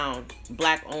breaking down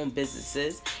black-owned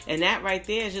businesses. And that right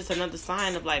there is just another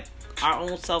sign of, like, our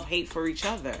own self-hate for each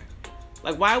other.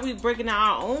 Like, why are we breaking down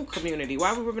our own community? Why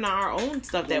are we ripping out our own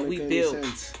stuff that we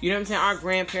built? You know what I'm saying? Our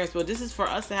grandparents built. This is for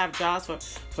us to have jobs,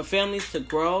 for families to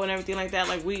grow and everything like that.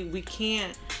 Like, we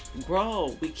can't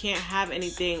grow. We can't have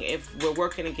anything if we're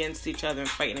working against each other and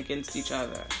fighting against each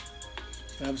other.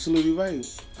 Absolutely right.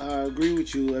 I agree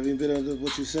with you. Every bit of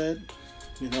what you said.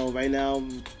 You know, right now,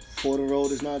 Fordham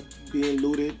Road is not being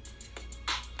looted.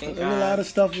 And a lot of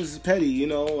stuff is petty, you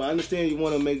know. I understand you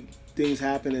want to make things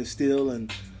happen and steal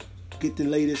and get the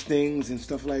latest things and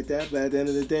stuff like that. But at the end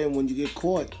of the day, when you get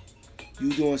caught,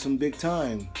 you doing some big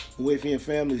time away from your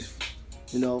families.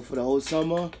 You know, for the whole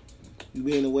summer, you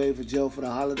being away for jail for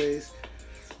the holidays.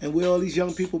 And where all these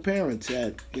young people parents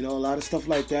at? You know, a lot of stuff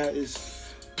like that is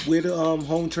where the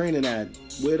home training at,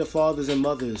 where the fathers and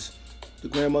mothers, the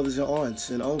grandmothers and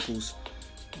aunts and uncles,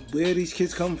 where these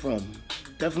kids come from.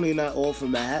 Definitely not all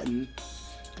from Manhattan.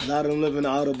 A lot of them live in the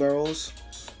outer boroughs.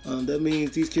 That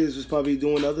means these kids was probably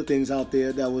doing other things out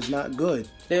there that was not good.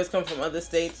 They was come from other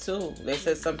states too. They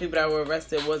said some people that were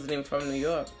arrested wasn't even from New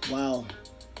York. Wow,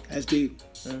 that's deep.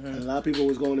 Mm-hmm. And a lot of people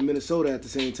was going to Minnesota at the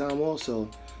same time also.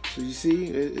 So you see,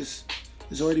 it's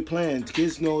already planned.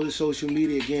 Kids know the social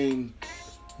media game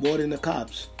more than the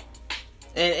cops.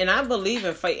 And I believe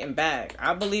in fighting back.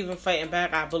 I believe in fighting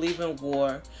back. I believe in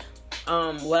war.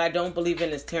 What I don't believe in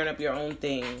is tearing up your own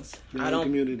things.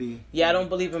 Community. Yeah, I don't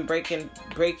believe in breaking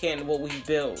what we've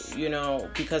built, you know,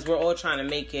 because we're all trying to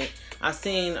make it. I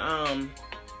seen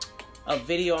a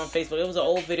video on Facebook. It was an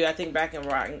old video, I think back in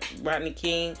Rodney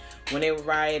King, when they were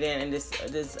rioting, and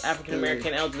this African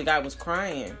American elderly guy was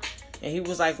crying. And he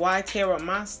was like, why tear up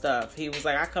my stuff? He was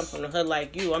like, I come from the hood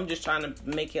like you. I'm just trying to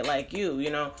make it like you, you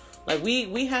know. Like,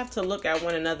 we have to look at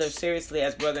one another seriously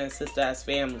as brother and sister, as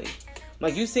family.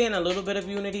 Like, you seeing a little bit of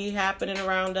unity happening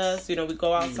around us. You know, we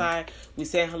go outside, we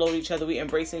saying hello to each other, we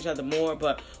embracing each other more.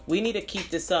 But we need to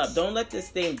keep this up. Don't let this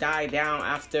thing die down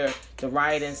after the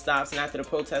rioting stops and after the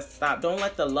protests stop. Don't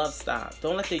let the love stop.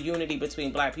 Don't let the unity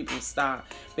between black people stop.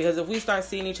 Because if we start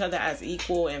seeing each other as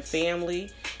equal and family,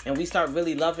 and we start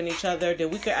really loving each other, then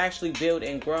we could actually build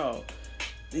and grow.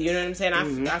 You know what I'm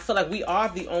saying? I feel like we are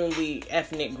the only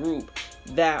ethnic group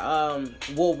that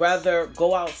will rather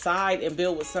go outside and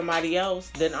build with somebody else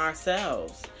than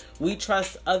ourselves. We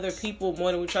trust other people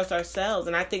more than we trust ourselves.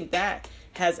 And I think that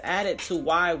has added to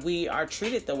why we are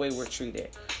treated the way we're treated.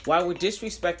 Why we're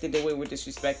disrespected the way we're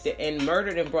disrespected and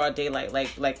murdered in broad daylight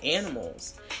like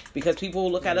animals. Because people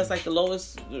look at us like the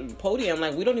lowest podium.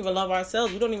 Like, we don't even love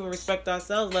ourselves. We don't even respect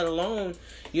ourselves, let alone,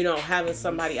 you know, having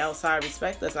somebody outside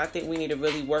respect us. I think we need to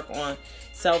really work on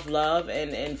self-love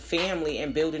and family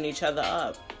and building each other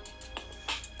up.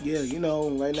 Yeah, you know,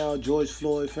 right now, George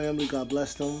Floyd family, God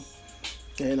bless them.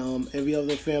 And every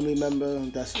other family member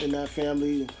that's in that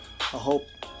family, I hope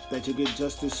that you get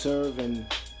justice served, and,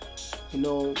 you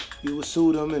know, you will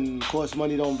sue them, and of course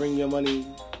money don't bring your money,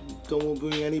 don't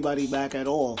bring anybody back at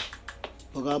all.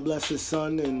 But God bless his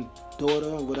son and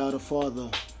daughter without a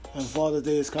father. And Father's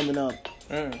Day is coming up,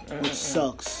 which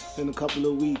sucks, in a couple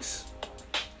of weeks.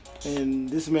 And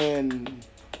this man,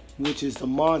 which is the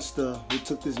monster who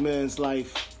took this man's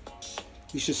life,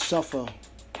 he should suffer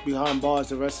behind bars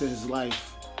the rest of his life.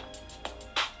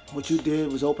 What you did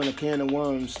was open a can of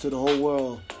worms to the whole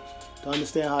world to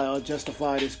understand how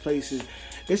unjustified this place is.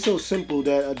 It's so simple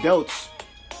that adults,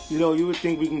 you know, you would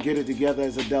think we can get it together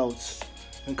as adults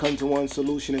and come to one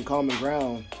solution and common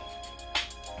ground.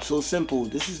 So simple.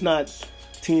 This is not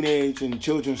teenage and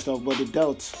children stuff, but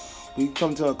adults. We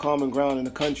come to a common ground in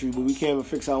the country, but we can't even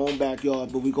fix our own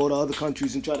backyard, but we go to other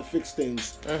countries and try to fix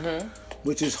things,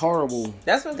 which is horrible.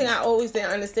 That's one thing I always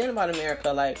didn't understand about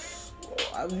America. Like,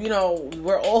 you know,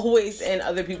 we're always in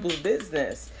other people's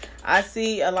business. I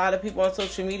see a lot of people on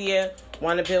social media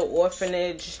want to build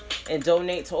orphanage and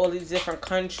donate to all these different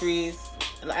countries,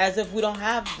 as if we don't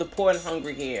have the poor and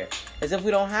hungry here, as if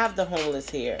we don't have the homeless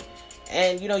here.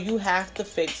 And, you know, you have to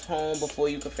fix home before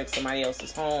you can fix somebody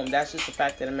else's home. That's just the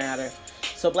fact of the matter.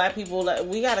 So black people,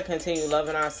 we got to continue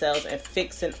loving ourselves and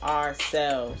fixing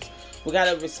ourselves. We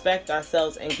got to respect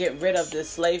ourselves and get rid of this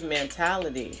slave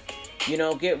mentality. You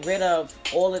know, get rid of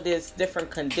all of this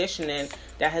different conditioning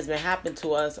that has been happening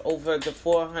to us over the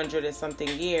 400 and something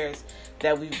years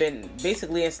that we've been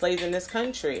basically enslaved in this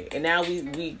country. And now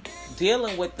we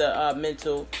dealing with the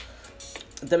mental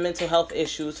health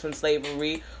issues from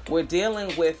slavery. We're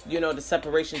dealing with, you know, the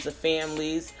separations of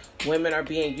families. Women are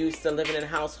being used to living in a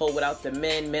household without the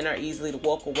men. Men are easily to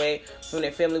walk away from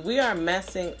their family. We are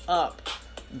messing up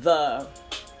the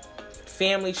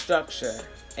family structure.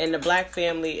 And the black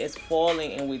family is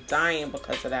falling, and we're dying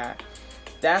because of that.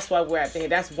 That's why we're at the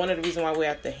hand. That's one of the reasons why we're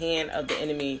at the hand of the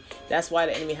enemy. That's why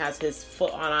the enemy has his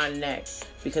foot on our neck,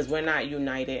 because we're not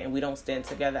united and we don't stand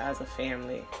together as a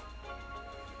family.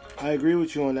 I agree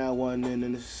with you on that one,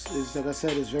 and it's like I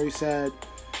said, it's very sad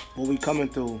what we coming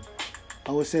through.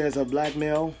 I would say as a black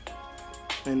male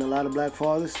and a lot of black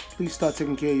fathers, please start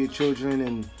taking care of your children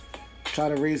and try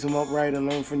to raise them up right and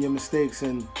learn from your mistakes,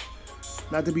 and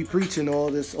not to be preaching all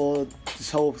this whole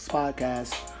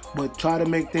podcast, but try to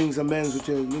make things amends with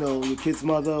your kid's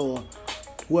mother or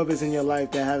whoever's in your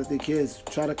life that has their kids.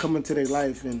 Try to come into their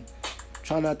life and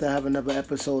try not to have another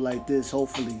episode like this,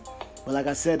 hopefully. But like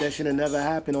I said, that should have never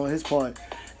happened on his part.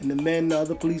 And the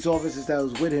other police officers that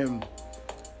was with him,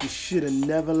 you should have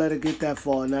never let it get that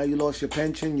far. Now you lost your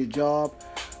pension, your job,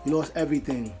 you lost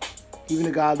everything. Even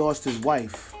the guy lost his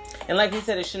wife. And like you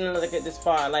said, it shouldn't have let it get this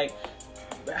far. Like,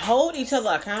 hold each other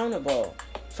accountable.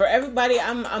 For everybody,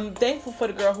 I'm thankful for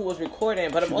the girl who was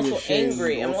recording, but I'm also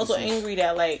angry. I'm also angry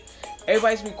that, like,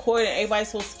 everybody's recording, everybody's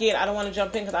so scared. I don't want to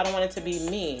jump in because I don't want it to be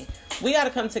me. We got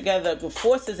to come together with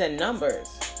forces and numbers.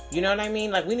 You know what I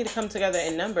mean? Like, we need to come together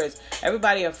in numbers.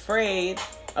 Everybody afraid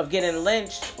of getting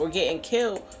lynched or getting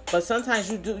killed, but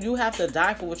sometimes you have to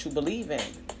die for what you believe in.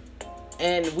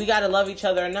 And we got to love each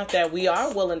other enough that we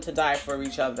are willing to die for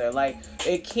each other. Like,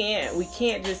 we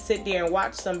can't just sit there and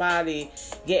watch somebody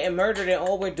getting murdered and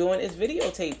all we're doing is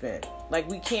videotaping. Like,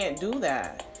 we can't do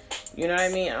that. You know what I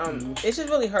mean? It's just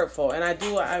really hurtful. And I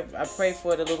pray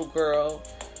for the little girl,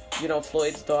 you know,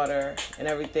 Floyd's daughter and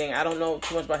everything. I don't know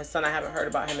too much about his son. I haven't heard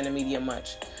about him in the media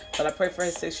much. But I pray for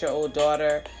his 6-year-old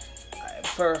daughter,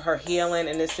 for her healing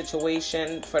in this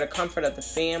situation, for the comfort of the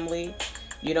family.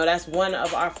 You know, that's one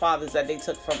of our fathers that they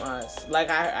took from us. Like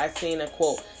I seen a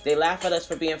quote, they laugh at us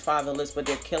for being fatherless, but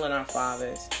they're killing our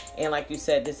fathers. And like you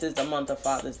said, this is the month of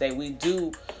Father's Day. We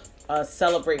do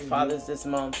celebrate fathers this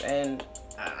month. And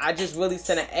I just really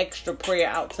sent an extra prayer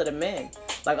out to the men.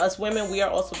 Like us women, we are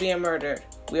also being murdered.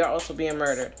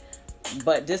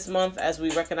 But this month, as we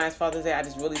recognize Father's Day, I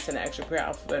just really sent an extra prayer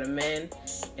out for the men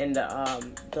and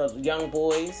the young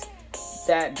boys,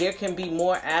 that there can be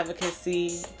more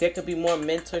advocacy, there could be more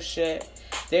mentorship,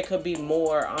 there could be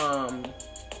more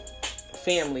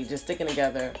family just sticking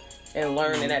together and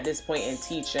learning at this point and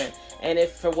teaching. And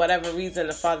if for whatever reason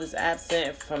the father's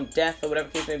absent from death or whatever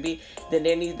case may be, then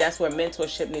that's where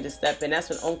mentorship need to step in.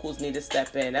 That's when uncles need to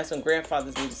step in. That's when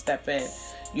grandfathers need to step in,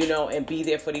 you know, and be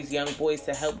there for these young boys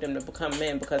to help them to become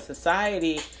men, because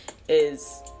society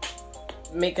is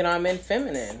making our men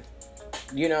feminine.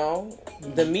 You know,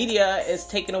 the media is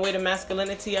taking away the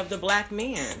masculinity of the black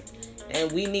man. And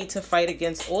we need to fight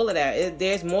against all of that.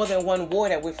 There's more than one war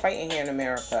that we're fighting here in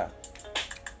America.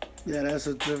 Yeah, that's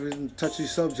a very touchy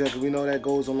subject. We know that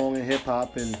goes along in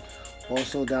hip-hop and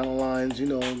also down the lines, you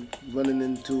know, running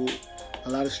into a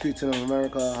lot of streets in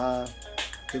America, how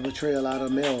they portray a lot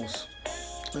of males.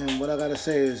 And what I got to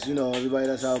say is, you know, everybody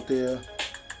that's out there,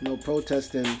 you know,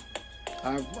 protesting,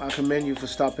 I commend you for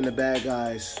stopping the bad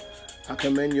guys. I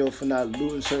commend you for not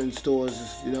looting certain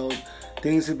stores. You know,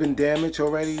 things have been damaged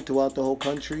already throughout the whole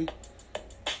country.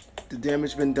 The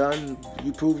damage been done.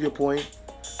 You proved your point.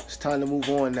 It's time to move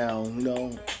on now, you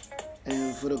know.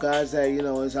 And for the guys that, you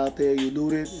know, is out there, you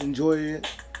looted, enjoy it.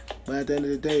 But at the end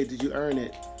of the day, did you earn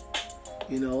it?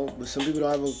 You know, but some people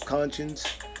don't have a conscience.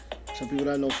 Some people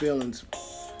don't have no feelings.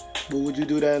 But would you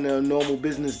do that on a normal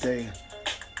business day?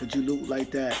 Would you loot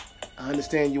like that? I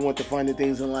understand you want to find the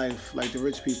things in life like the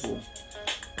rich people.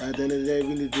 But at the end of the day,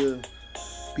 we need to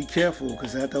be careful,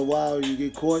 because after a while you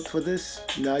get caught for this,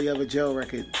 now you have a jail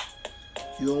record.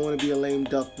 You don't want to be a lame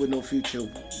duck with no future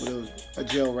with a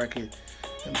jail record.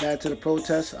 And back to the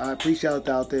protests, I appreciate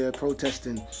out there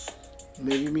protesting.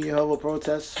 Maybe me and her will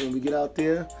protest when we get out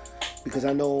there, because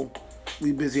I know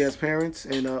we busy as parents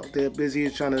and they're busy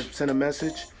trying to send a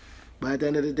message. But at the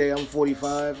end of the day, I'm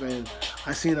 45 and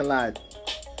I seen a lot.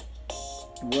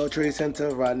 World Trade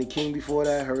Center, Rodney King before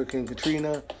that, Hurricane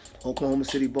Katrina, Oklahoma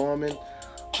City bombing.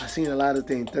 I seen a lot of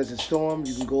things. Desert Storm,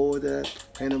 you can go over there,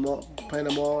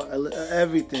 Panama,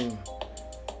 everything.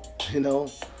 You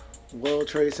know, World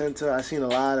Trade Center. I seen a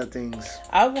lot of things.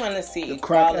 I want to see the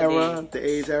crack equality. era, the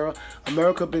AIDS era.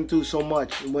 America been through so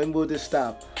much. When will this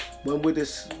stop? When will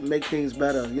this make things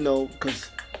better? You know, because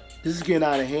this is getting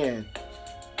out of hand.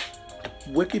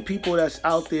 Wicked people that's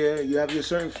out there, you have your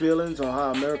certain feelings on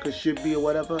how America should be or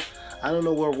whatever. I don't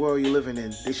know what world you're living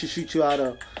in. They should shoot you out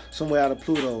of somewhere out of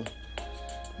Pluto.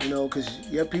 You know, because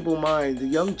your people mind, the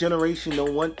young generation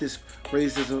don't want this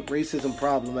racism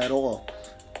problem at all.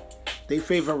 Their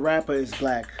favorite rapper is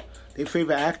black. Their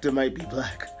favorite actor might be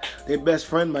black. Their best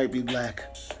friend might be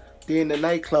black. They're in the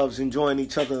nightclubs enjoying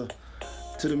each other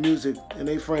to the music, and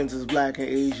their friends is black and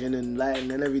Asian and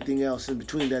Latin and everything else in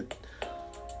between that.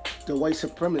 The white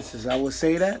supremacists, I would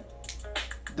say that,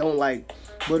 don't like.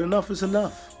 But enough is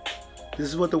enough. This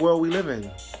is what the world we live in.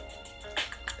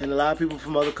 And a lot of people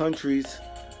from other countries,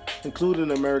 including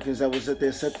Americans that was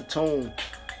there, set the tone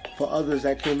for others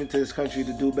that came into this country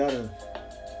to do better.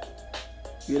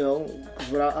 You know,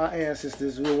 because without our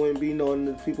ancestors, we wouldn't be knowing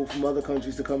the people from other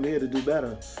countries to come here to do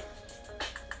better.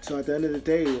 So at the end of the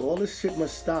day, all this shit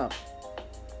must stop.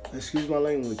 Excuse my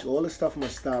language. All this stuff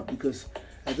must stop, because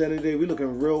at the end of the day, we're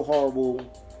looking real horrible,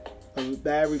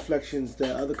 bad reflections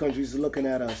that other countries are looking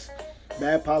at us.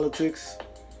 Bad politics.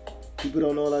 People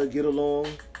don't know how to get along.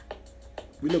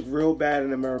 We look real bad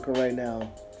in America right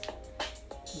now.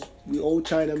 We owe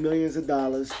China millions of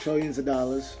dollars, trillions of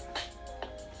dollars.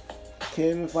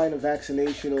 Can't even find a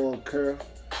vaccination or a cure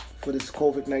for this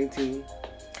COVID-19.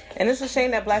 And it's a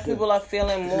shame that black people are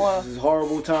feeling more. This is a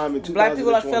horrible time in 2020. Black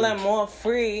people are feeling more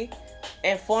free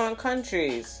in foreign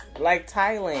countries like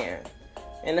Thailand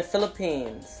and the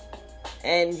Philippines,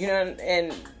 and you know,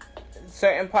 and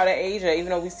certain part of Asia. Even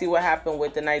though we see what happened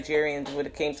with the Nigerians when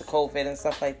it came to COVID and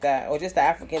stuff like that, or just the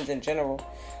Africans in general.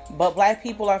 But black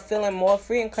people are feeling more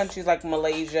free in countries like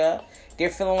Malaysia. They're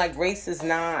feeling like race is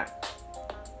not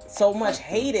so much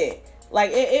hated.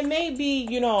 Like, it may be,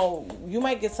 you know, you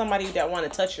might get somebody that want to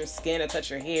touch your skin or touch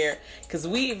your hair. Because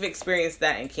we've experienced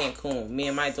that in Cancun. Me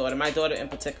and my daughter. My daughter in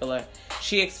particular,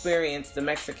 she experienced the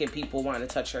Mexican people wanting to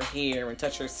touch her hair and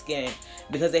touch her skin.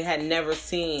 Because they had never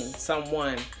seen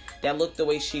someone that looked the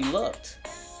way she looked.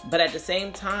 But at the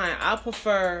same time, I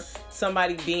prefer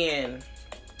somebody being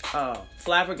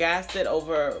flabbergasted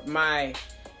over my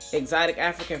exotic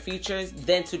African features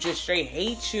than to just straight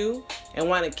hate you and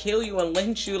want to kill you and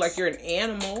lynch you like you're an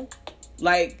animal.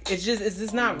 Like, it's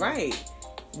just not right.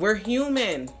 We're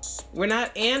human. We're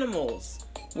not animals.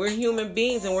 We're human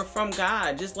beings, and we're from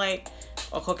God, just like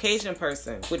a Caucasian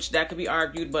person, which that could be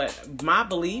argued, but my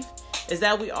belief is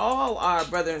that we all are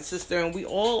brother and sister, and we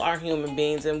all are human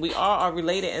beings, and we all are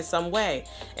related in some way.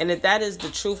 And if that is the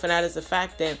truth and that is the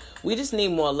fact, then we just need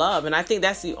more love. And I think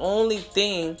that's the only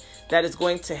thing that is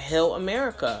going to heal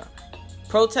America.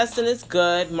 Protesting is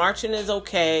good. Marching is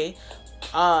okay.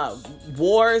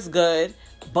 War is good.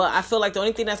 But I feel like the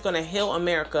only thing that's going to heal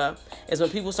America is when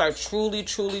people start truly,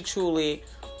 truly, truly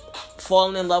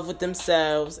falling in love with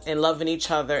themselves and loving each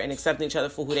other and accepting each other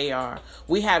for who they are.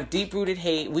 We have deep-rooted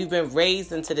hate. We've been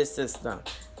raised into this system.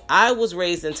 I was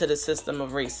raised into the system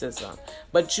of racism.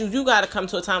 But you got to come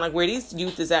to a time like where these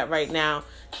youth is at right now.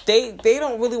 They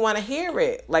don't really want to hear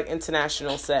it, like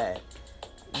International said.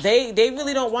 They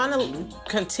really don't want to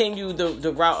continue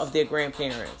the route of their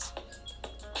grandparents.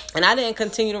 And I didn't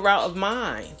continue the route of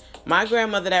mine. My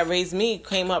grandmother that raised me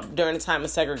came up during the time of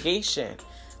segregation.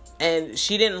 And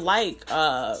she didn't like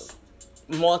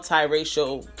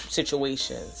multiracial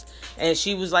situations. And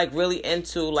she was like really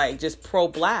into like just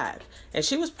pro-black. And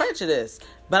she was prejudiced.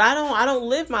 But I don't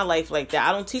live my life like that.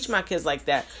 I don't teach my kids like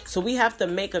that. So we have to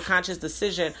make a conscious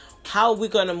decision. How are we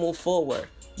going to move forward?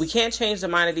 We can't change the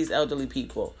mind of these elderly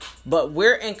people. But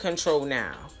we're in control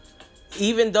now.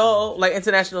 Even though, like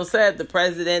International said, the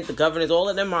president, the governors, all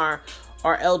of them are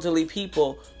elderly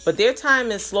people. But their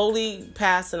time is slowly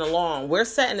passing along. We're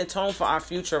setting the tone for our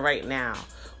future right now.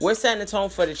 We're setting the tone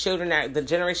for the children, the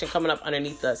generation coming up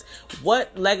underneath us.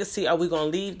 What legacy are we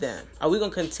going to leave them? Are we going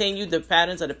to continue the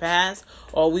patterns of the past,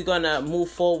 or are we going to move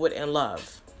forward in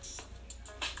love?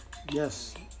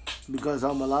 Yes, because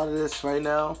a lot of this right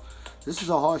now, this is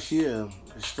a harsh year.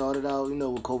 It started out,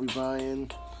 with Kobe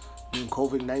Bryant and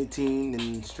COVID-19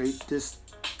 and straight this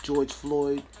George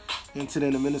Floyd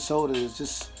incident in Minnesota.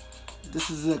 This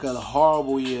is like a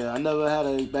horrible year. I never had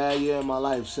a bad year in my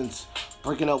life since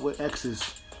breaking up with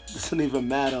exes. It doesn't even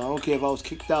matter. I don't care if I was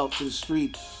kicked out to the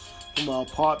street from my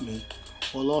apartment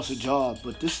or lost a job,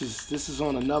 but this is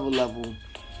on another level.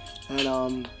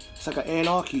 And it's like an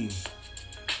anarchy.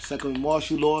 It's like a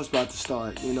martial law is about to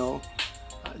start,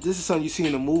 This is something you see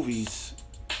in the movies.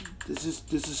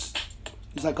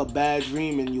 It's like a bad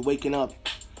dream and you're waking up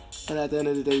And at the end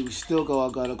of the day, we still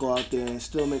gotta go out there and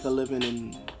still make a living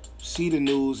and see the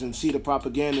news and see the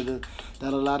propaganda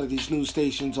that a lot of these news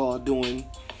stations are doing,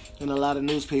 and a lot of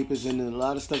newspapers and a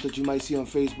lot of stuff that you might see on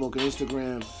Facebook and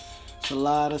Instagram. It's a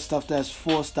lot of stuff that's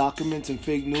false documents and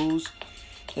fake news,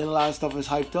 and a lot of stuff is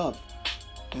hyped up.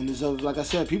 And there's like I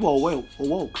said, people are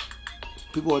awoke.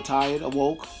 People are tired,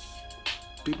 awoke.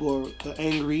 People are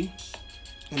angry,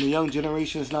 and the young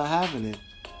generation is not having it.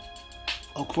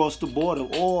 Across the board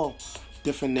of all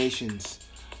different nations.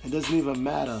 It doesn't even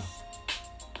matter.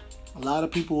 A lot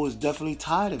of people is definitely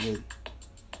tired of it.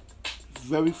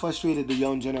 Very frustrated, the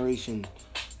young generation.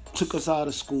 Took us out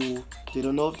of school. They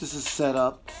don't know if this is set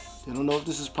up. They don't know if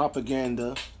this is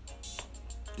propaganda.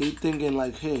 They thinking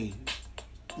like, hey,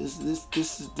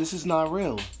 this is not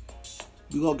real.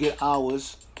 We gonna get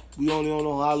hours. We only don't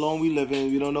know how long we live in.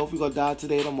 We don't know if we gonna die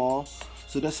today or tomorrow.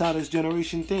 So that's how this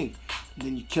generation think. And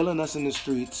then you're killing us in the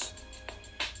streets.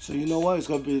 So you know what? It's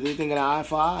gonna be, they thinking eye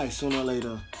for eye sooner or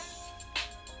later.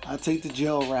 I take the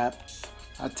jail rap.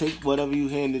 I take whatever you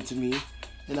handed to me,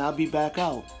 and I'll be back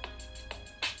out.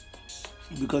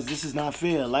 Because this is not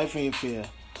fair. Life ain't fair.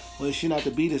 Well, it should not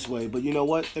to be this way. But you know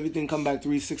what? Everything come back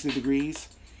 360 degrees,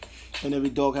 and every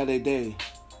dog had their day.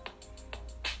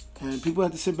 And people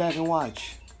have to sit back and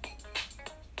watch.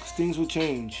 'Cause things will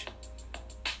change.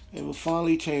 It will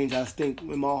finally change, I think,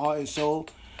 in my heart and soul.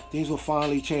 Things will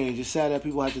finally change. It's sad that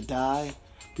people had to die.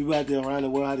 People had to, around the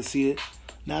world, had to see it.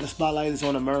 Now the spotlight is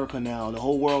on America now. The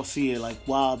whole world see it. Like,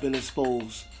 wow, I've been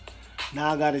exposed.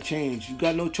 Now I got to change. You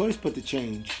got no choice but to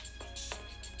change.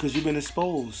 Because you've been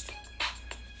exposed.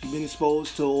 You've been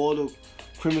exposed to all the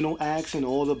criminal acts and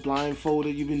all the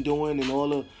blindfolded you've been doing and all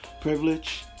the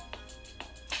privilege.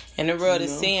 And the world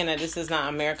is seeing that this is not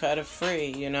America of the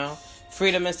free, you know.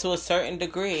 Freedom is to a certain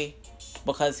degree,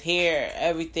 because here,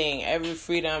 everything, every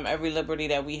freedom, every liberty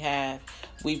that we have,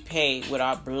 we pay with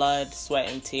our blood, sweat,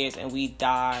 and tears, and we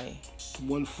die.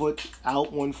 1 foot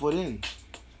out, 1 foot in.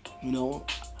 You know,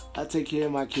 I take care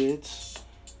of my kids,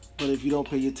 but if you don't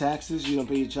pay your taxes, you don't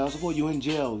pay your child support, you're in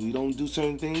jail. You don't do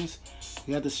certain things,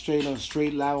 you have to straight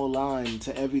lateral line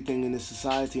to everything in the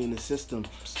society and the system.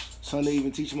 Something to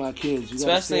even teach my kids. You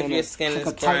especially if your skin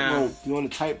is brown. You're on a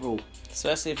tightrope.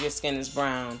 Especially if your skin is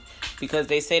brown, because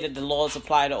they say that the laws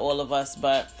apply to all of us,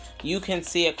 but you can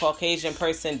see a Caucasian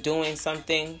person doing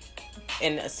something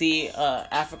and see a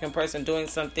African person doing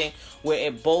something where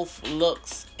it both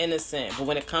looks innocent, but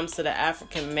when it comes to the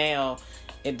African male,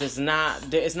 it's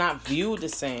not viewed the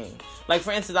same. Like,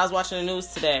 for instance, I was watching the news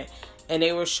today, and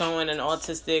they were showing an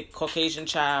autistic Caucasian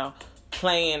child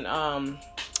playing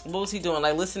what was he doing?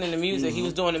 Like, listening to music. Mm-hmm. He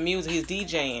was doing the music. He's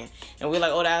DJing. And we're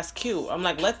like, oh, that's cute. I'm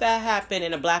like, let that happen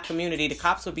in a black community. The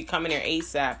cops would be coming here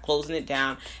ASAP, closing it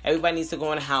down. Everybody needs to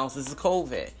go in the house. This is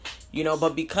COVID. You know,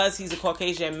 but because he's a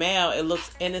Caucasian male, it looks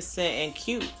innocent and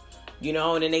cute. You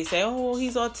know, and then they say, oh,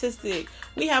 he's autistic.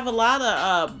 We have a lot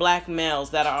of black males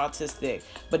that are autistic,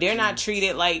 but they're not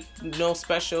treated like no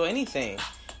special anything.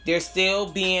 They're still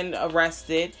being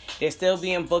arrested. They're still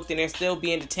being booked, and they're still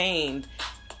being detained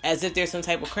as if they're some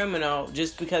type of criminal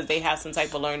just because they have some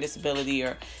type of learning disability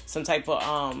or some type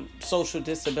of social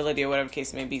disability or whatever the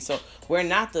case may be. So we're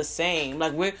not the same.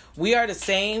 Like, we are the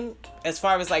same as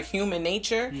far as like human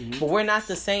nature, but we're not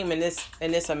the same in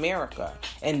this America.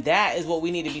 And that is what we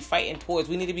need to be fighting towards.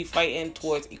 We need to be fighting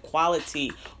towards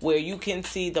equality, where you can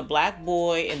see the black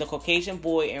boy and the Caucasian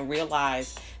boy and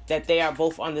realize that they are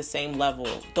both on the same level.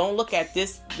 Don't look at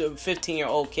this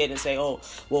 15-year-old kid and say, oh,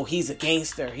 well, he's a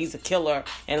gangster, he's a killer.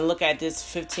 And look at this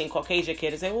 15 Caucasian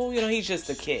kid and say, well, you know, he's just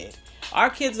a kid. Our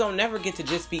kids don't never get to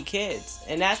just be kids.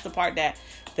 And that's the part that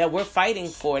we're fighting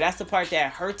for. That's the part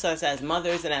that hurts us as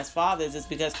mothers and as fathers, is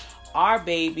because our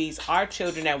babies, our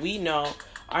children that we know,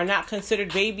 are not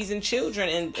considered babies and children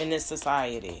in this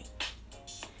society.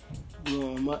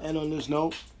 And on this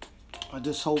note, I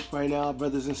just hope right now,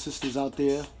 brothers and sisters out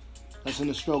there that's in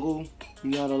the struggle,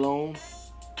 you're not alone.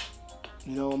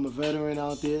 You know, I'm a veteran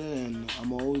out there, and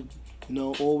I'm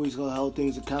always gonna hold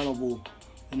things accountable.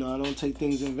 You know, I don't take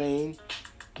things in vain,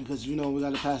 because, you know, we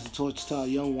gotta pass the torch to our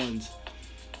young ones.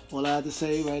 All I have to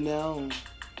say right now,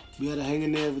 we gotta hang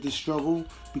in there with this struggle,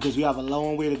 because we have a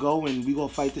long way to go, and we gonna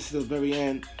fight this to the very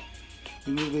end.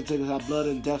 We're gonna take our blood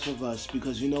and death of us,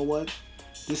 because you know what?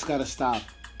 This gotta stop.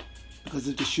 Because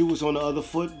if the shoe was on the other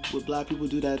foot, would black people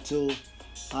do that to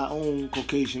our own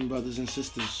Caucasian brothers and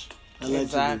sisters? Allegedly.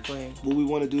 Exactly. But we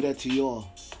want to do that to y'all.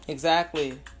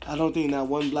 Exactly. I don't think that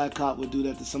one black cop would do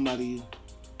that to somebody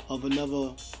of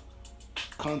another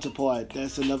counterpart,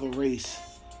 that's another race.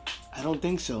 I don't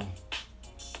think so.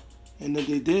 And if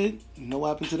they did, you know what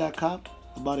happened to that cop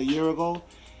about a year ago?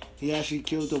 he actually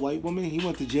killed the white woman, he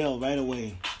went to jail right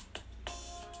away.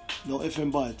 No ifs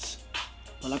and buts.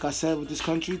 But like I said, with this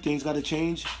country, things got to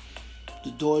change. The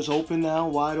door's open now,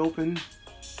 wide open.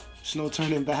 There's no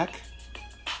turning back.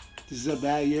 This is a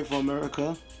bad year for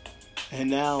America.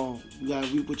 And now you got to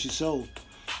reap what you sow.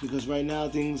 Because right now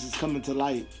things is coming to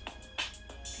light.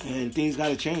 And things got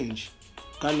to change.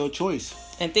 Got no choice.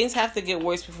 And things have to get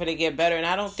worse before they get better. And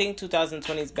I don't think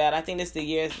 2020 is bad. I think this is the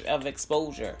year of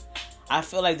exposure. I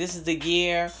feel like this is the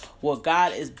year where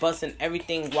God is busting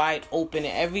everything wide open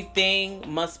and everything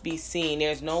must be seen.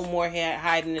 There's no more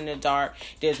hiding in the dark.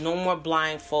 There's no more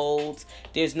blindfolds.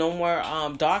 There's no more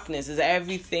darkness.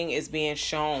 Everything is being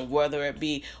shown, whether it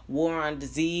be war on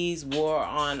disease, war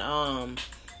on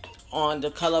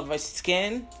the color of our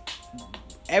skin.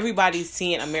 Everybody's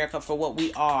seeing America for what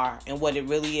we are and what it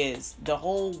really is. The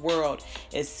whole world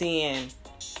is seeing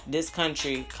this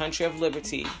country of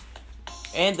liberty,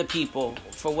 and the people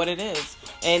for what it is.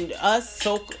 And us,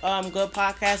 So Good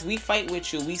Podcast, we fight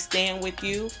with you. We stand with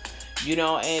you,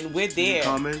 and we're there. In the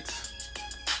comments,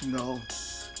 you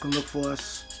can look for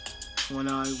us on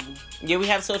our... Yeah, we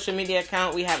have social media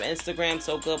account. We have Instagram,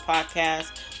 So Good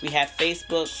Podcast. We have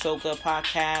Facebook, So Good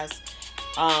Podcast.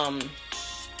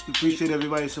 We appreciate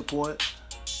everybody's support.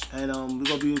 And we're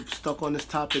going to be stuck on this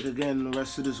topic again the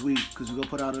rest of this week because we're going to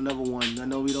put out another one. I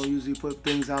know we don't usually put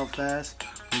things out fast,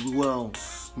 but we will.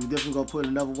 We're definitely going to put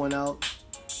another one out,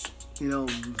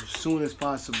 as soon as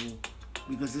possible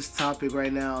because this topic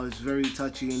right now is very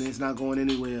touchy and it's not going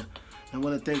anywhere. I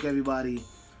want to thank everybody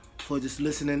for just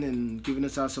listening and giving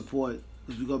us our support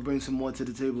because we're going to bring some more to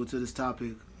the table to this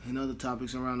topic and other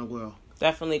topics around the world.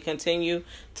 Definitely continue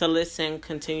to listen,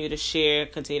 continue to share,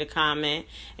 continue to comment,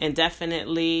 and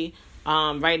definitely,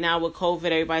 right now with COVID,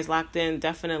 everybody's locked in.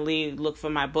 Definitely look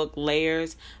for my book,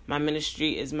 Layers. My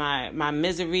misery is my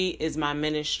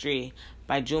ministry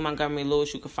by June Montgomery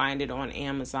Lewis. You can find it on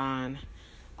Amazon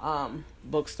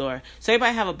bookstore. So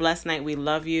everybody have a blessed night. We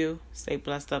love you. Stay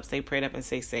blessed up, stay prayed up, and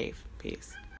stay safe. Peace.